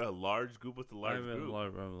 A large group with a large group.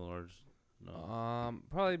 Large. No.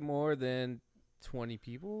 Probably more than 20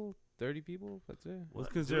 people, 30 people. That's it. What's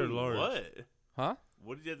considered Dude, large? What? Huh?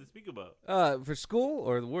 What did you have to speak about? For school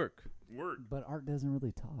or the work? Work. But Art doesn't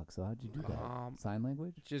really talk, so how'd you do that? Sign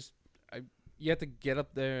language? Just you have to get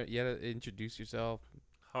up there. You have to introduce yourself.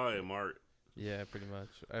 Hi, I'm Art. Yeah, pretty much.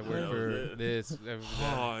 I That work was for it. this.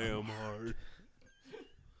 Hi, I'm Art.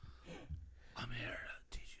 I'm here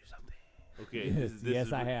to teach you something. Okay. Yes, this yes,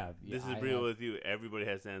 is I have. Yeah, This is I real have. with you. Everybody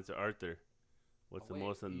has to answer Arthur. What's the Wait,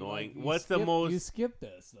 most you annoying? you What's the skipped- most? You skipped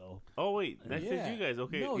us though. Oh wait, that says Yeah. you guys.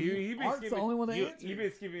 Okay. No, He been Art's the skipping- only one that you- answered. He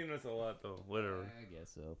been skipping us a lot though. Whatever. I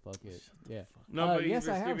guess so. Fuck it. Yeah. No, but he's yes,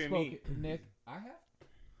 been I have skipping me. spoken. Nick, I have.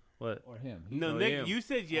 What? Or him. No, Oh, Nick, yeah. you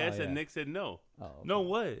said yes, yeah. and Nick said no. Oh, okay. No,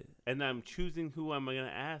 what? And I'm choosing who am I gonna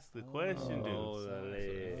ask the question, dude. Oh,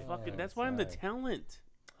 that Fucking, that's why I'm the sorry. talent.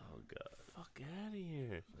 Oh god. Fuck out of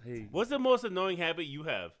here. Hey. What's the most annoying habit you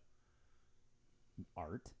have?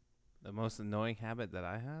 Art. The most annoying habit that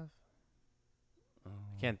I have?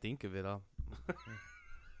 I can't think of it all.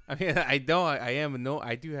 I mean, I don't. I am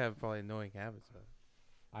I do have probably annoying habits. But.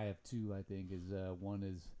 I have two. I think is one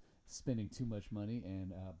is spending too much money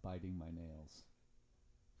and biting my nails.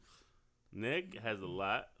 Nick has a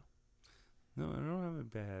lot. No, I don't have any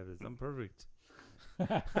bad habits. I'm perfect.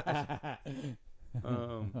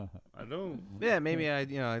 I don't. Yeah, maybe I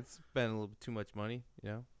spend a little bit too much money. You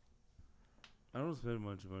know. I don't spend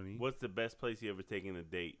much money. What's the best place you ever taken a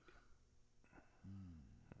date?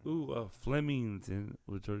 Ooh, Fleming's in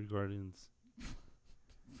Victoria Gardens.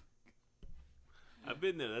 I've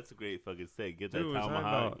been there. That's a great fucking steak. Get that Dude, we're talking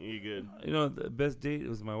tomahawk. about- You good? You know, the best date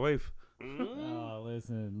was my wife. Oh,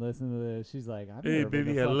 listen to this. She's like, I've Hey, never been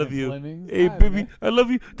baby, to I love fucking you. Fleming's. Hey, I've baby, I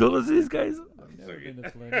love you. Don't listen to these guys. never been to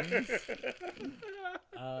Fleming's.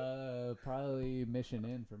 Probably Mission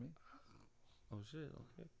Inn for me. Oh shit.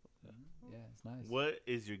 Okay. Yeah, it's nice. What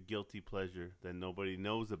is your guilty pleasure that nobody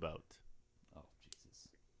knows about? Oh, Jesus.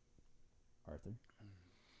 Arthur.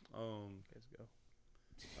 Let's go.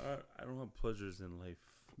 I don't have pleasures in life.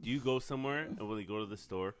 Do you go somewhere and when you go to the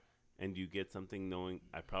store and you get something knowing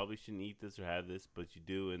I probably shouldn't eat this or have this, but you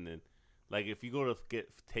do, and then like if you go to get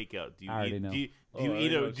takeout, do you I already know. do you Oh, I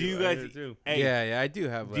eat know a do too. you I guys know too. hey, Yeah, I do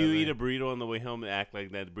have. do you eat a burrito on the way home and act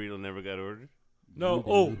like that burrito never got ordered? No. You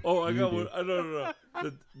do. I You got do. one.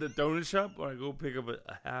 No. The donut shop where I go pick up a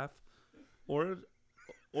half, or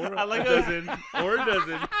I like a how- dozen, or a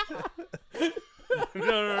dozen.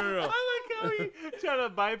 No. I like how he trying to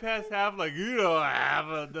bypass half, like you don't have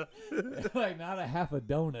a, Like not a half a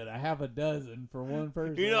donut, a half a dozen for one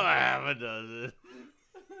person. you don't have a dozen.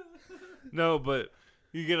 No, but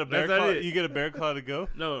You get a bear That's not claw. it. You get a bear claw to go.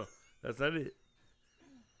 no, that's not it.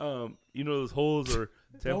 You know those holes are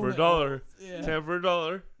 10 for Donut $1. holes, yeah. 10 for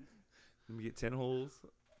 $1. Let me get 10 holes,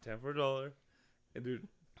 10 for $1, and dude,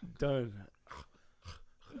 done.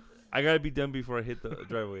 I gotta be done before I hit the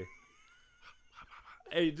driveway.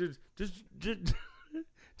 Hey, dude,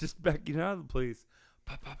 just backing out of the place.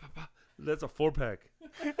 Pa, pa, pa, pa. That's a 4-pack.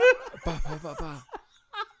 Pa, pa, pa, pa.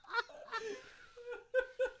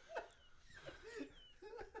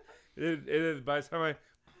 And then by the time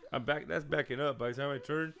I'm back, that's backing up. By the time I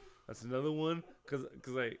turn, that's another one. Cause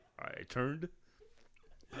I turned.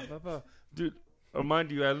 Pa, pa, pa. Dude,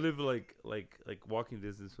 mind you, I live like walking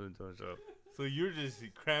distance from the donut shop. So you're just Hey,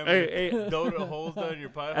 cramming donut holes down your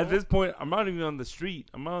pie hole? At this point, I'm not even on the street.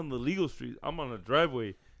 I'm not on the legal street. I'm on a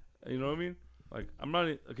driveway. You know what I mean? Like, I'm not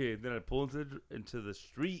okay. Then I pull into the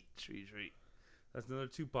street. That's another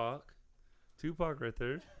Tupac right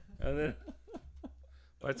there. And then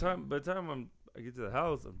by the time I get to the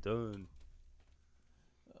house, I'm done.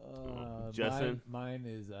 Justin? Mine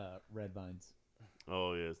is red vines.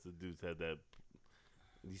 Oh yes, the dudes had that.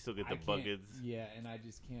 You still get the I can't- buckets. Yeah, and I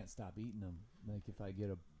just can't stop eating them. Like if I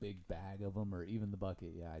get a big bag of them or even the bucket,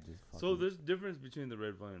 yeah, I just. So there's difference between the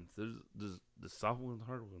red vines. There's the soft ones,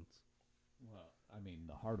 hard ones. Well, I mean,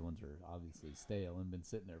 the hard ones are obviously stale and been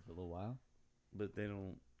sitting there for a little while. But they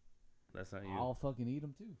don't. That's not you. I'll fucking eat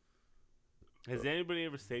them too. Has anybody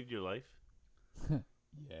ever saved your life?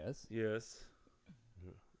 Yes. Yes.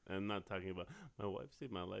 I'm not talking about my wife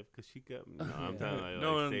saved my life because she got me. No, I'm talking about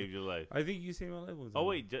No, saved your life. I think you saved my life once. Oh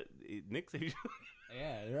wait, Nick saved your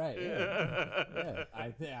Yeah, right. Yeah.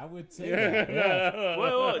 I would say Yeah. that. Yeah.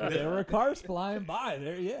 Wait. There were cars flying by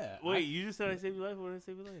there. Yeah. Wait, you just said I saved your life. When did I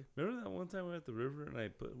save your life? Remember that one time we were at the river and I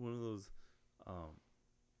put one of those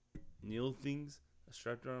Neil things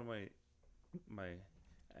strapped around my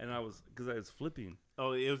and because I was flipping.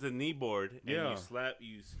 Oh, it was a knee board. And Yeah.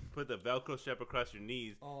 you put the Velcro strap across your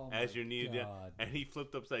knees Oh as my your knee down, God. and he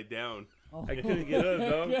flipped upside down. Oh I couldn't get up,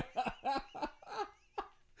 dog.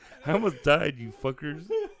 I almost died, you fuckers.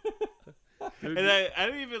 And I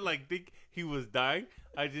didn't even think he was dying.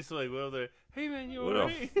 I just went over there. Hey man, you What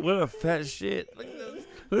alright? what a fat shit. Look at this.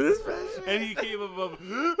 Look at this fat shit. And he came above.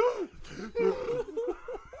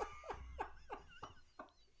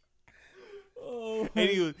 Oh And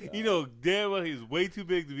he was, damn well he was way too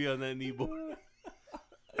big to be on that knee board.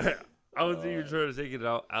 I was even trying to take it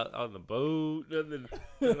out on the boat, nothing,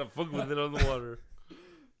 trying to fuck with it on the water.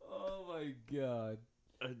 Oh my God.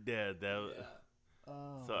 Dad, that. Was,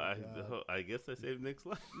 Oh so my God. I guess I saved Nick's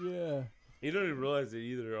life. Yeah. He don't even realize it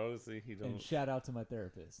either. Honestly, he don't. And shout out to my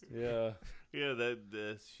therapist. Yeah. Yeah,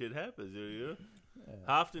 that shit happens. You know? Yeah.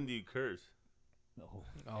 How often do you curse? No.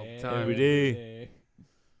 All the Every time. day.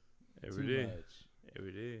 Every Too day. much.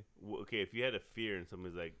 Every day. Okay, if you had a fear and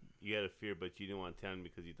somebody's like, you had a fear, but you didn't want to tell me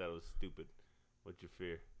because you thought it was stupid. What's your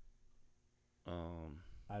fear?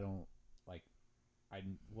 I don't like.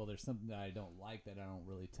 Well, there's something that I don't like that I don't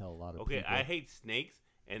really tell a lot of Okay, people. I hate snakes,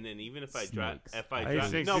 and then even if I drive, Snakes. I hate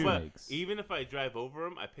snakes too. but Snakes. even if I drive over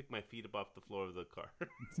them, I pick my feet up off the floor of the car.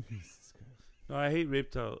 Jesus Christ. No, I hate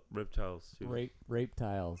reptiles too. Rape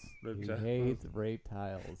tiles. He Reptile. hates rape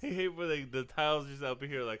tiles. I hate where the tiles just up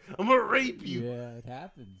here like, I'm gonna rape you. Yeah, it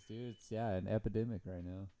happens, dude. It's an epidemic right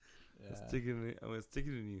now. Yeah. I'm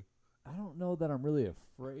sticking in you. I don't know that I'm really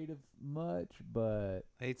afraid of much, but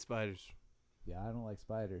I hate spiders. yeah, I don't like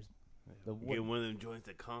spiders. Get one of them joints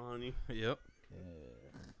that call on you. Yep.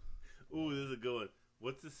 Yeah. Ooh, this is a good one.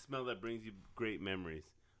 What's the smell that brings you great memories?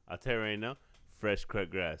 I'll tell you right now, fresh cut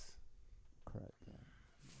grass.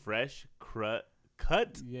 Fresh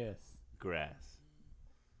cut Yes. grass.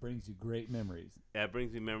 Brings you great memories. That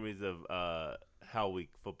brings me memories of Hell Week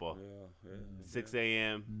football. Yeah. 6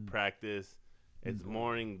 a.m. practice. It's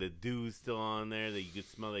morning. The dew's still on there that you could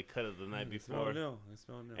smell. They cut it the night before. I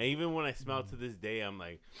smell it now. And even when I smell to this day, I'm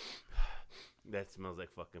like, that smells like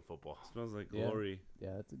fucking football. Smells like Yeah. glory.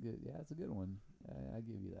 Yeah, that's a good one. I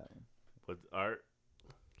give you that one. What's art?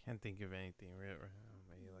 Can't think of anything right now.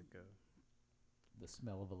 Maybe like a The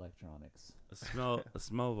smell of electronics. A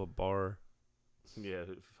smell of a bar. Yeah.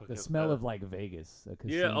 The smell of like Vegas. A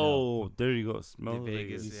casino. Yeah. Oh, there you go. Smell of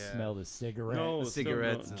Vegas. Vegas. You Yeah. smell the cigarette. No,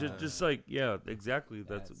 cigarettes. Just like exactly.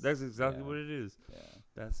 That's exactly yeah. what it is. Yeah.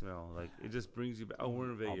 That smell, like it just brings you back. Oh, we're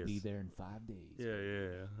in Vegas. I'll be there in 5 days.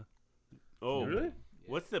 Yeah. Oh, Really?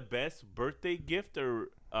 What's the best birthday gift or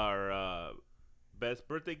best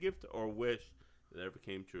birthday gift or wish that ever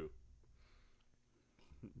came true?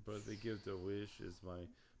 Birthday gift or wish is my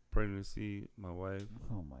pregnancy. My wife.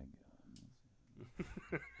 Oh my God.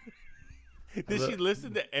 Did she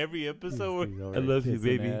listen to every episode? He's I already love you,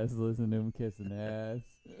 kissing baby. Ass. Listen to him kissing ass.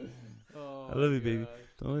 I love you, baby.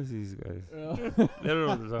 Don't listen to these guys. They don't know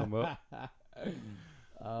what they're talking about.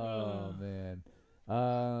 Oh man.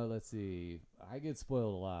 Let's see. I get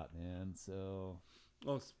spoiled a lot, man. So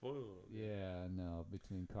Oh, spoiled. yeah, no,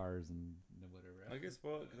 between cars and whatever. I get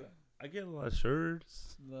spoiled. 'Cause I get a lot of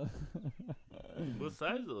shirts. What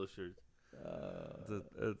size are those shirts?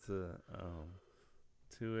 It's a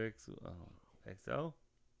 2X XL.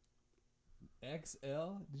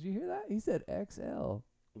 XL? Did you hear that? He said XL.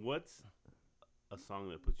 What's a song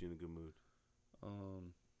that puts you in a good mood?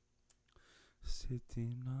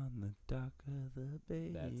 Sitting on the dock of the bay.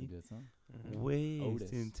 That's a good song. Wasting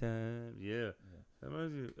Otis. time. Yeah.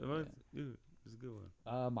 Dude, it's a good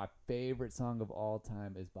one. My favorite song of all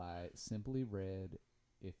time is by Simply Red,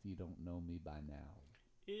 If You Don't Know Me By Now.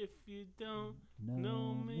 If you don't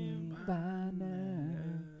know me by now,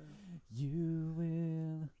 you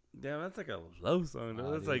will. Damn, that's like a love song,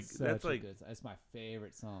 though. That's like that's my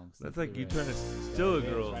favorite song. That's Simply like you Red. trying to steal a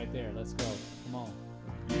There it is, girl. right there. Let's go. Come on.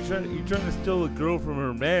 You trying to steal a girl from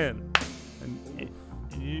her man, and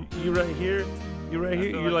you right here. You right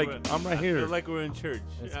here. You're like I'm right here. I feel like we're in church.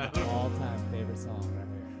 It's my all-time favorite song right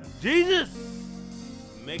Jesus,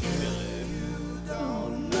 make it feel it.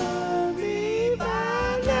 Don't love me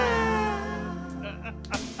by now.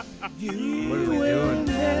 You What are we will doing?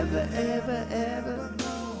 never, ever, ever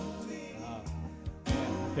know.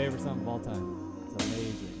 Favorite song of all time. It's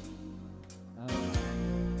amazing.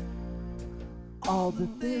 All the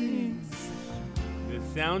things. The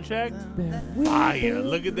soundtrack, we fire! built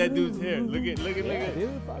Look at that dude's hair. Look at. Yeah,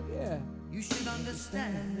 dude. Fuck yeah. You should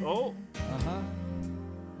understand. Oh,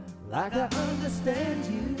 Like I understand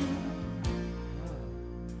you.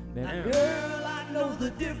 Now, Girl, I know the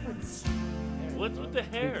difference what's with the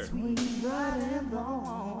hair? between right and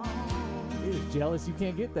wrong. Dude, jealous you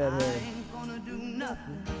can't get that hair. Ain't gonna do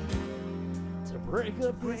nothing To break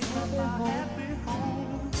up break this up our happy happy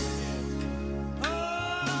home.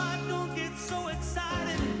 Oh, don't get so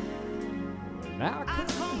excited. Now I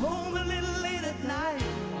come home a little late at night.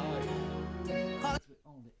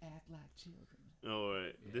 only act like children. All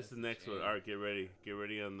right, this is the next one. All right, get ready. Get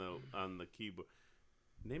ready on the keyboard.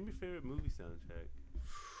 Name your favorite movie soundtrack.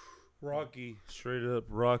 Rocky, straight up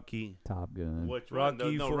Rocky. Top Gun. Which Rocky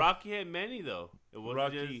one? No, for- Rocky had many though. It wasn't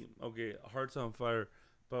Rocky. Okay, Hearts on Fire.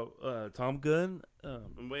 But Tom Gunn.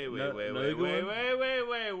 Wait.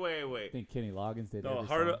 I think Kenny Loggins did. No, every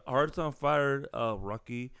song. Hearts on Fire.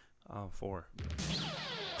 Rocky 4.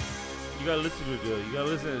 You gotta listen to it, dude. You gotta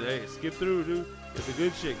listen. Hey, skip through, dude. Get the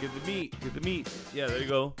good shit. Get the meat. Get the meat. Yeah, there you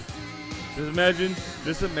go. Just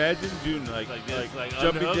imagine doing like this, like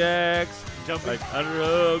jumping underhooks? jacks, Jumping- like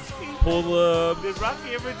underhooks, pull ups. Did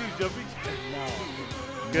Rocky ever do jumping jacks?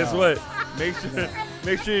 Guess No. what?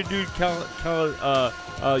 Make sure you do yoga.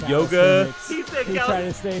 Calisthenics. He said He tried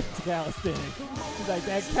to stay calisthenics. He's like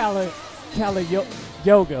that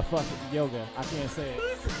yoga. Fuck it, yoga. I can't say it.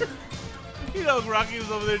 You know, Rocky was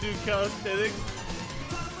over there doing calisthenics.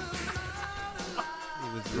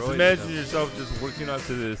 Just imagine yourself just working out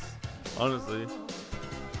to this. Honestly,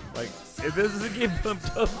 like if this doesn't get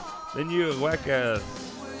pumped up, then you're a whack ass.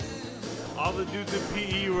 All the dudes in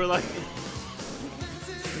PE were like,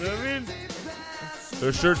 You know what I mean?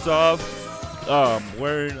 Their shirts off,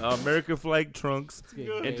 wearing American flag trunks,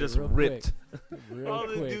 and just real ripped. Real all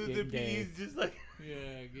the quick, dudes in getting gay. PE's just like. Yeah,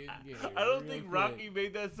 getting gay. I don't real think quick. Rocky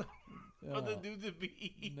made that song for the No. dudes in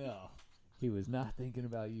PE. No. He was not thinking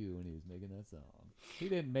about you when he was making that song. He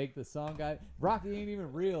didn't make the song, guy. Rocky ain't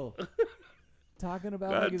even real. Talking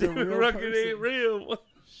about like he's a real Rocky person. ain't real.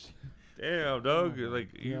 Damn, dog. Oh my Like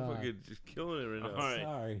you God. fucking just killing it right now. All right,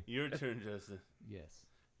 Sorry. your turn, Justin. Yes.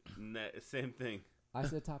 Same thing. I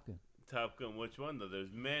said Top Gun. Top Gun. Which one though?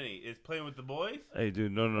 There's many. Is Playing with the Boys? Hey,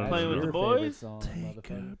 dude, no. That's Playing with your the favorite Boys? Song, Take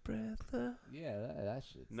motherfucker. your breath. Yeah, that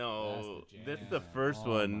shit. No, that's that's the jam. first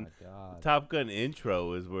Oh one. my God. Top Gun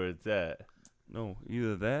intro is where it's at. No,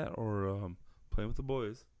 either that or Playing with the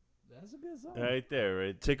Boys. That's a good song. Right there,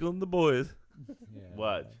 right. Tickling the boys. Yeah.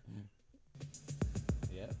 Watch.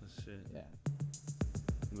 Yeah. Shit. Yeah.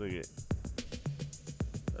 Look at.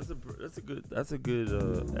 That's a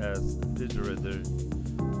good ass picture right there,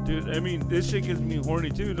 dude. I mean, this shit gets me horny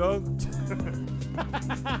too, dog.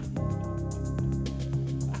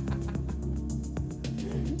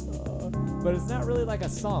 But it's not really like a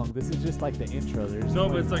song. This is just like the intro. There's No,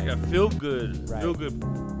 but it's like a feel good, Right. feel good.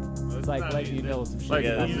 It's like letting you know some shit. Like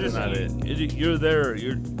Yeah, you that's just, not it. you're there.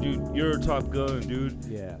 You're a Top Gun, dude.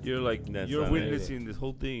 Yeah. You're like That's you're not it. witnessing this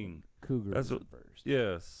whole thing. Cougar That's was what. first.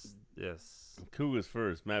 Yes. Cougar's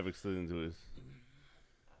first. Maverick's listening to his.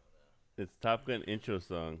 It's Top Gun intro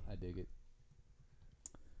song. I dig it.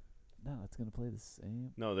 No, it's gonna play the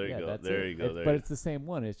same. No, there you Yeah, go. that's There it. you go. It- There but you it's the same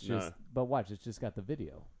one. It's No. just. But watch, it's just got the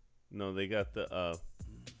video. No, they got the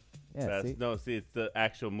Yeah. See, no, see, it's the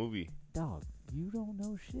actual movie. dog, you don't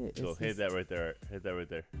know shit. So It's hit this- that right there. Hit that right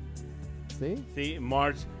there. See? See,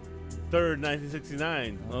 March 3rd,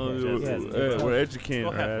 1969. Oh, Yes, yes. we're educating.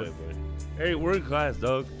 Go our halfway, ass. boy. Hey, we're in class,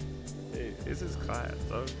 dog. Hey, this is class,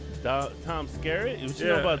 dog. Tom Skerritt? What you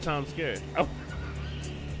Yeah. know about Tom Skerritt?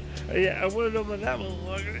 Yeah, I want to know about that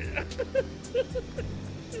motherfucker.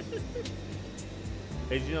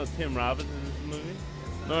 Hey, did you know Tim Robbins in this movie?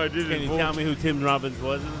 No, I didn't. Can you tell me who Tim Robbins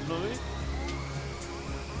was in this movie?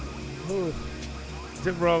 Who?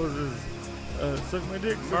 Tim Robbins is Suck my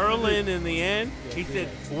dick. Merlin in the end, he said,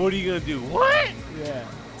 "What are you gonna do?" What? Yeah.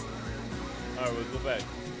 All right, we'll go back.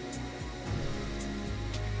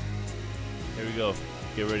 Here we go.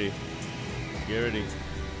 Get ready. Get ready.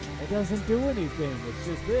 It doesn't do anything. It's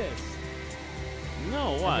just this.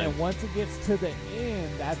 No, why? And then once it gets to the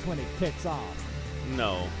end, that's when it kicks off.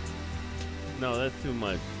 No. No, that's too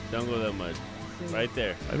much. Don't go that much. Right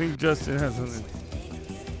there. I think Justin has something.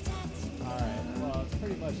 All right. Well, it's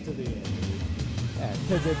pretty much to the end. Yeah,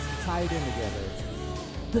 because it's tied in together.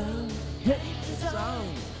 Song.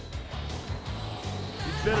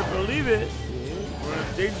 You better believe it. We're in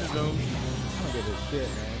a danger zone. I don't give a shit,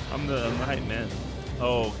 man. I'm the hype man.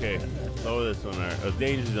 Oh, okay. Throw this one. Right.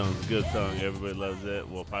 Danger Zone's a good song. Everybody loves it.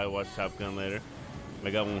 We'll probably watch Top Gun later. I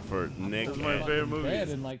got one for Nick. That's my favorite movie. Bed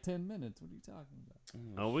in like 10 minutes. What are you talking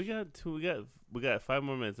about? Oh, we got two. We got 5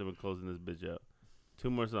 more minutes and we're closing this bitch out. 2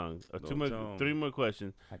 more songs. Or 3 more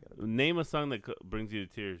questions. Name a song that brings you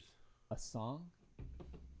to tears. A song?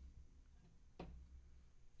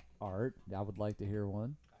 Art. I would like to hear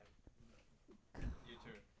one. Your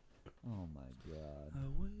turn. Oh my god. I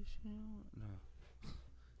wish you. No.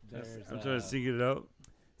 There's, I'm trying to sing it out.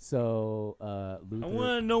 So, Luther. I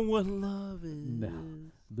want to know what love is. No.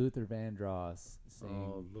 Luther Vandross sings.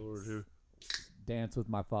 Oh, Lord. Dance with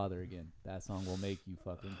My Father Again. That song will make you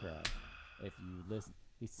fucking cry. If you listen.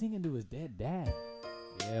 He's singing to his dead dad.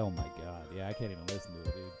 Yeah, oh my god. Yeah, I can't even listen to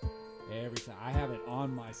it, dude. Every time. I have it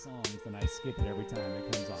on my songs and I skip it every time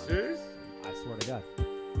it comes on. Serious? I swear to God.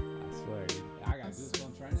 I swear, dude. I got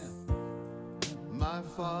goosebumps right now. My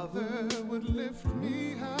father would lift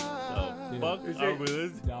me high. Fuck are we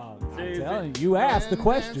listening? Dog, I'm telling you, you asked the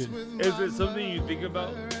question. Is it something you think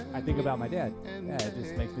about? I think about my dad. Yeah, it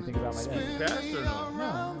just makes me think about my dad. Fast or no?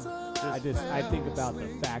 No. I think about the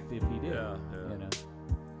fact if he did. Yeah. You know.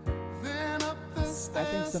 I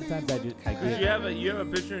think sometimes I get. You have a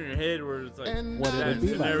picture in your head where it's like what that it would be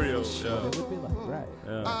scenario. like. What it would be like, right?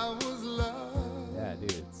 Yeah. Yeah,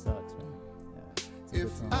 dude, it sucks, man. Yeah, it's a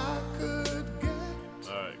good song.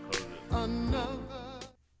 All right, close it.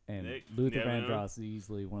 And Nick, Luther yeah, Vandross is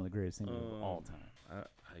easily one of the greatest singers of all time.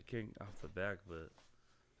 I can't off the back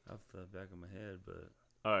of my head, but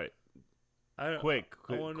All right. Quick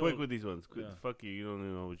with these ones. Quick, Yeah. Fuck you. You don't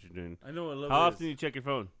even know what you're doing. I know what love How is. often do you check your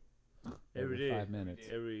phone? Every day. 5 minutes.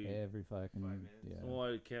 Every fucking 5 minutes. Yeah.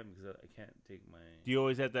 Well, I can't because I can't take my. Do you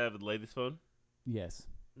always have to have the latest phone? Yes.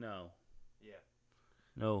 No. Yeah.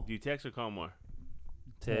 No. Do you text or call more?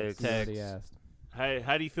 Text. You already asked.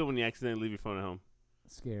 How do you feel when you accidentally leave your phone at home?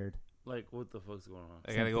 Scared. Like, what the fuck's going on?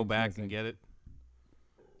 I gotta go Something's back missing. and get it.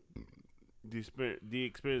 Do you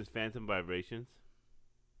experience phantom vibrations?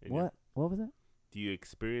 What? What was that? Do you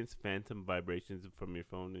experience phantom vibrations from your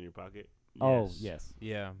phone in your pocket? Oh, yes.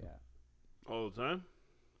 Yeah. Yeah. All the time?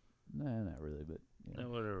 Nah, not really, but yeah.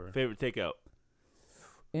 Whatever. Favorite takeout?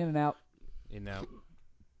 In and out. In out.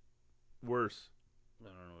 Worse. I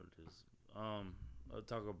don't know what it is.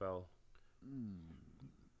 Taco Bell.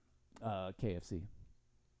 KFC.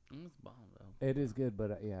 It's bomb though. It is good,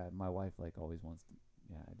 but yeah, my wife like always wants to.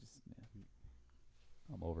 Yeah,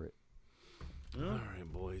 I'm over it. All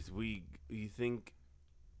right, boys. You think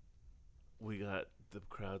we got the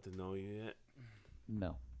crowd to know you yet?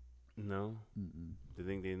 No. No? Mm-mm. Do you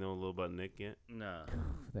think they know a little about Nick yet? Nah.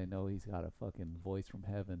 They know he's got a fucking voice from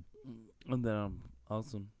heaven. And then I'm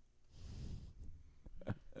awesome.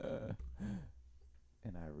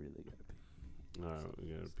 And I really gotta pee. All right, we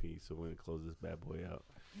gotta pee, so we're gonna close this bad boy out.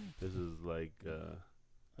 This is like,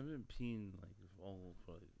 I've been peeing like all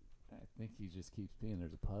like. I think he just keeps peeing.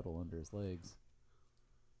 There's a puddle under his legs.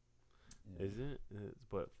 Yeah. Is it? It's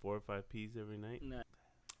what, 4 or 5 peas every night? Nah.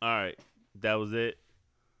 All right, that was it.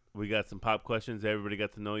 We got some pop questions. Everybody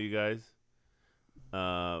got to know you guys.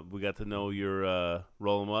 We got to know your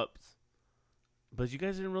roll 'em ups. But you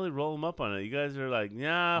guys didn't really roll them up on it. You guys are like,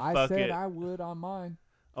 nah, fuck it. I said I would on mine.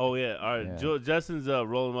 Oh, yeah. All right. Yeah. Justin's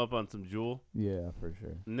rolling up on some Jewel. Yeah, for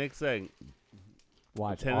sure. Nick's saying,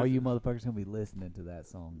 watch. All you motherfuckers going to be listening to that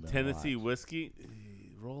song. Tennessee Whiskey.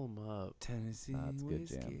 Roll them up. Tennessee That's a good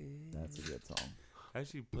Whiskey. jam. That's a good song.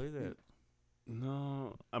 Actually, play that.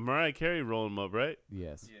 No. Mariah Carey rolling them up, right?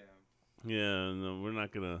 Yes. Yeah. Yeah, no, we're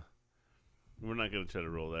not gonna try to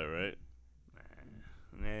roll that, right?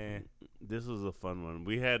 Nah. This was a fun one.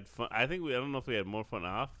 We had fun. I don't know if we had more fun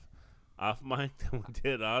off mic than we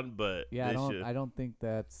did on, but yeah, I don't think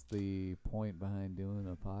that's the point behind doing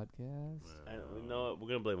a podcast. We know it. We're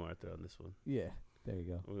gonna blame Arthur on this one. Yeah, there you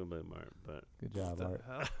go. We're gonna blame Art, but good job, Art.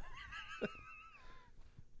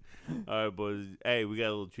 All right, boys. Hey, we got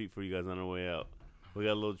a little treat for you guys on our way out. We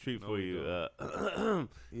got a little treat for you.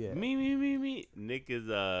 Yeah. Me. Nick is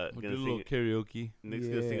gonna do a sing little karaoke. Nick's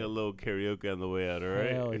gonna sing a little karaoke on the way out. All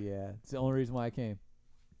right. Hell yeah! It's the only reason why I came.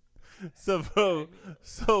 So from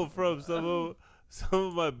some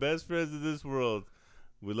of my best friends in this world,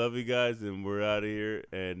 we love you guys, and we're out of here,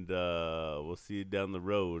 and we'll see you down the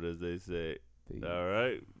road, as they say. Peace. All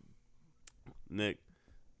right, Nick,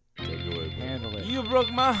 take it away. Handle it. You broke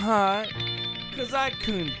my heart, 'cause I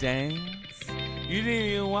couldn't dance. You didn't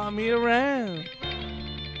even want me around.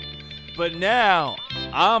 But now,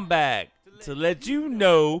 I'm back to let you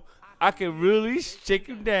know I can really shake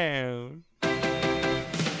him down.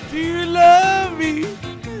 Do you love me?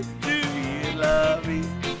 Do you love me?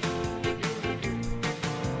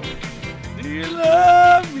 Do you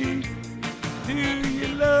love me? Do you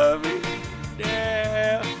love me?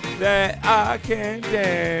 Damn, that I can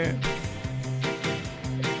dance.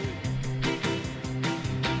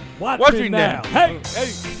 Watch me now. Hey.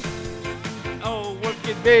 Oh, work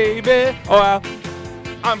it, baby. Oh,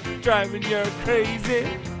 I'm driving you crazy.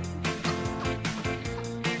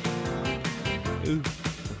 Ooh.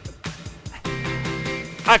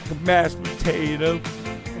 I could mash potato.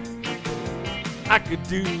 I could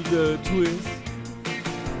do the twist.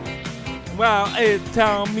 Wow, it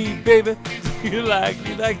tell me, baby, do you like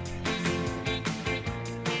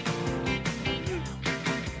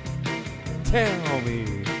Tell me,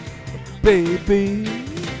 baby, do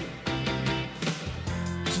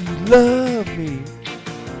you love me?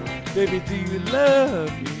 Baby, do you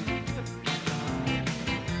love me?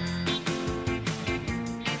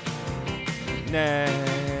 Now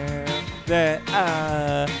that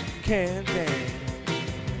I can dance.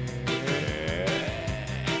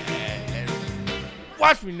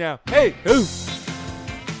 Watch me now. Hey, ooh.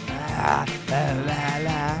 La, la, la,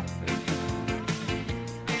 la.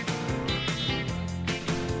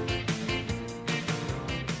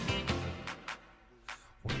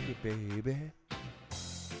 Work it, baby.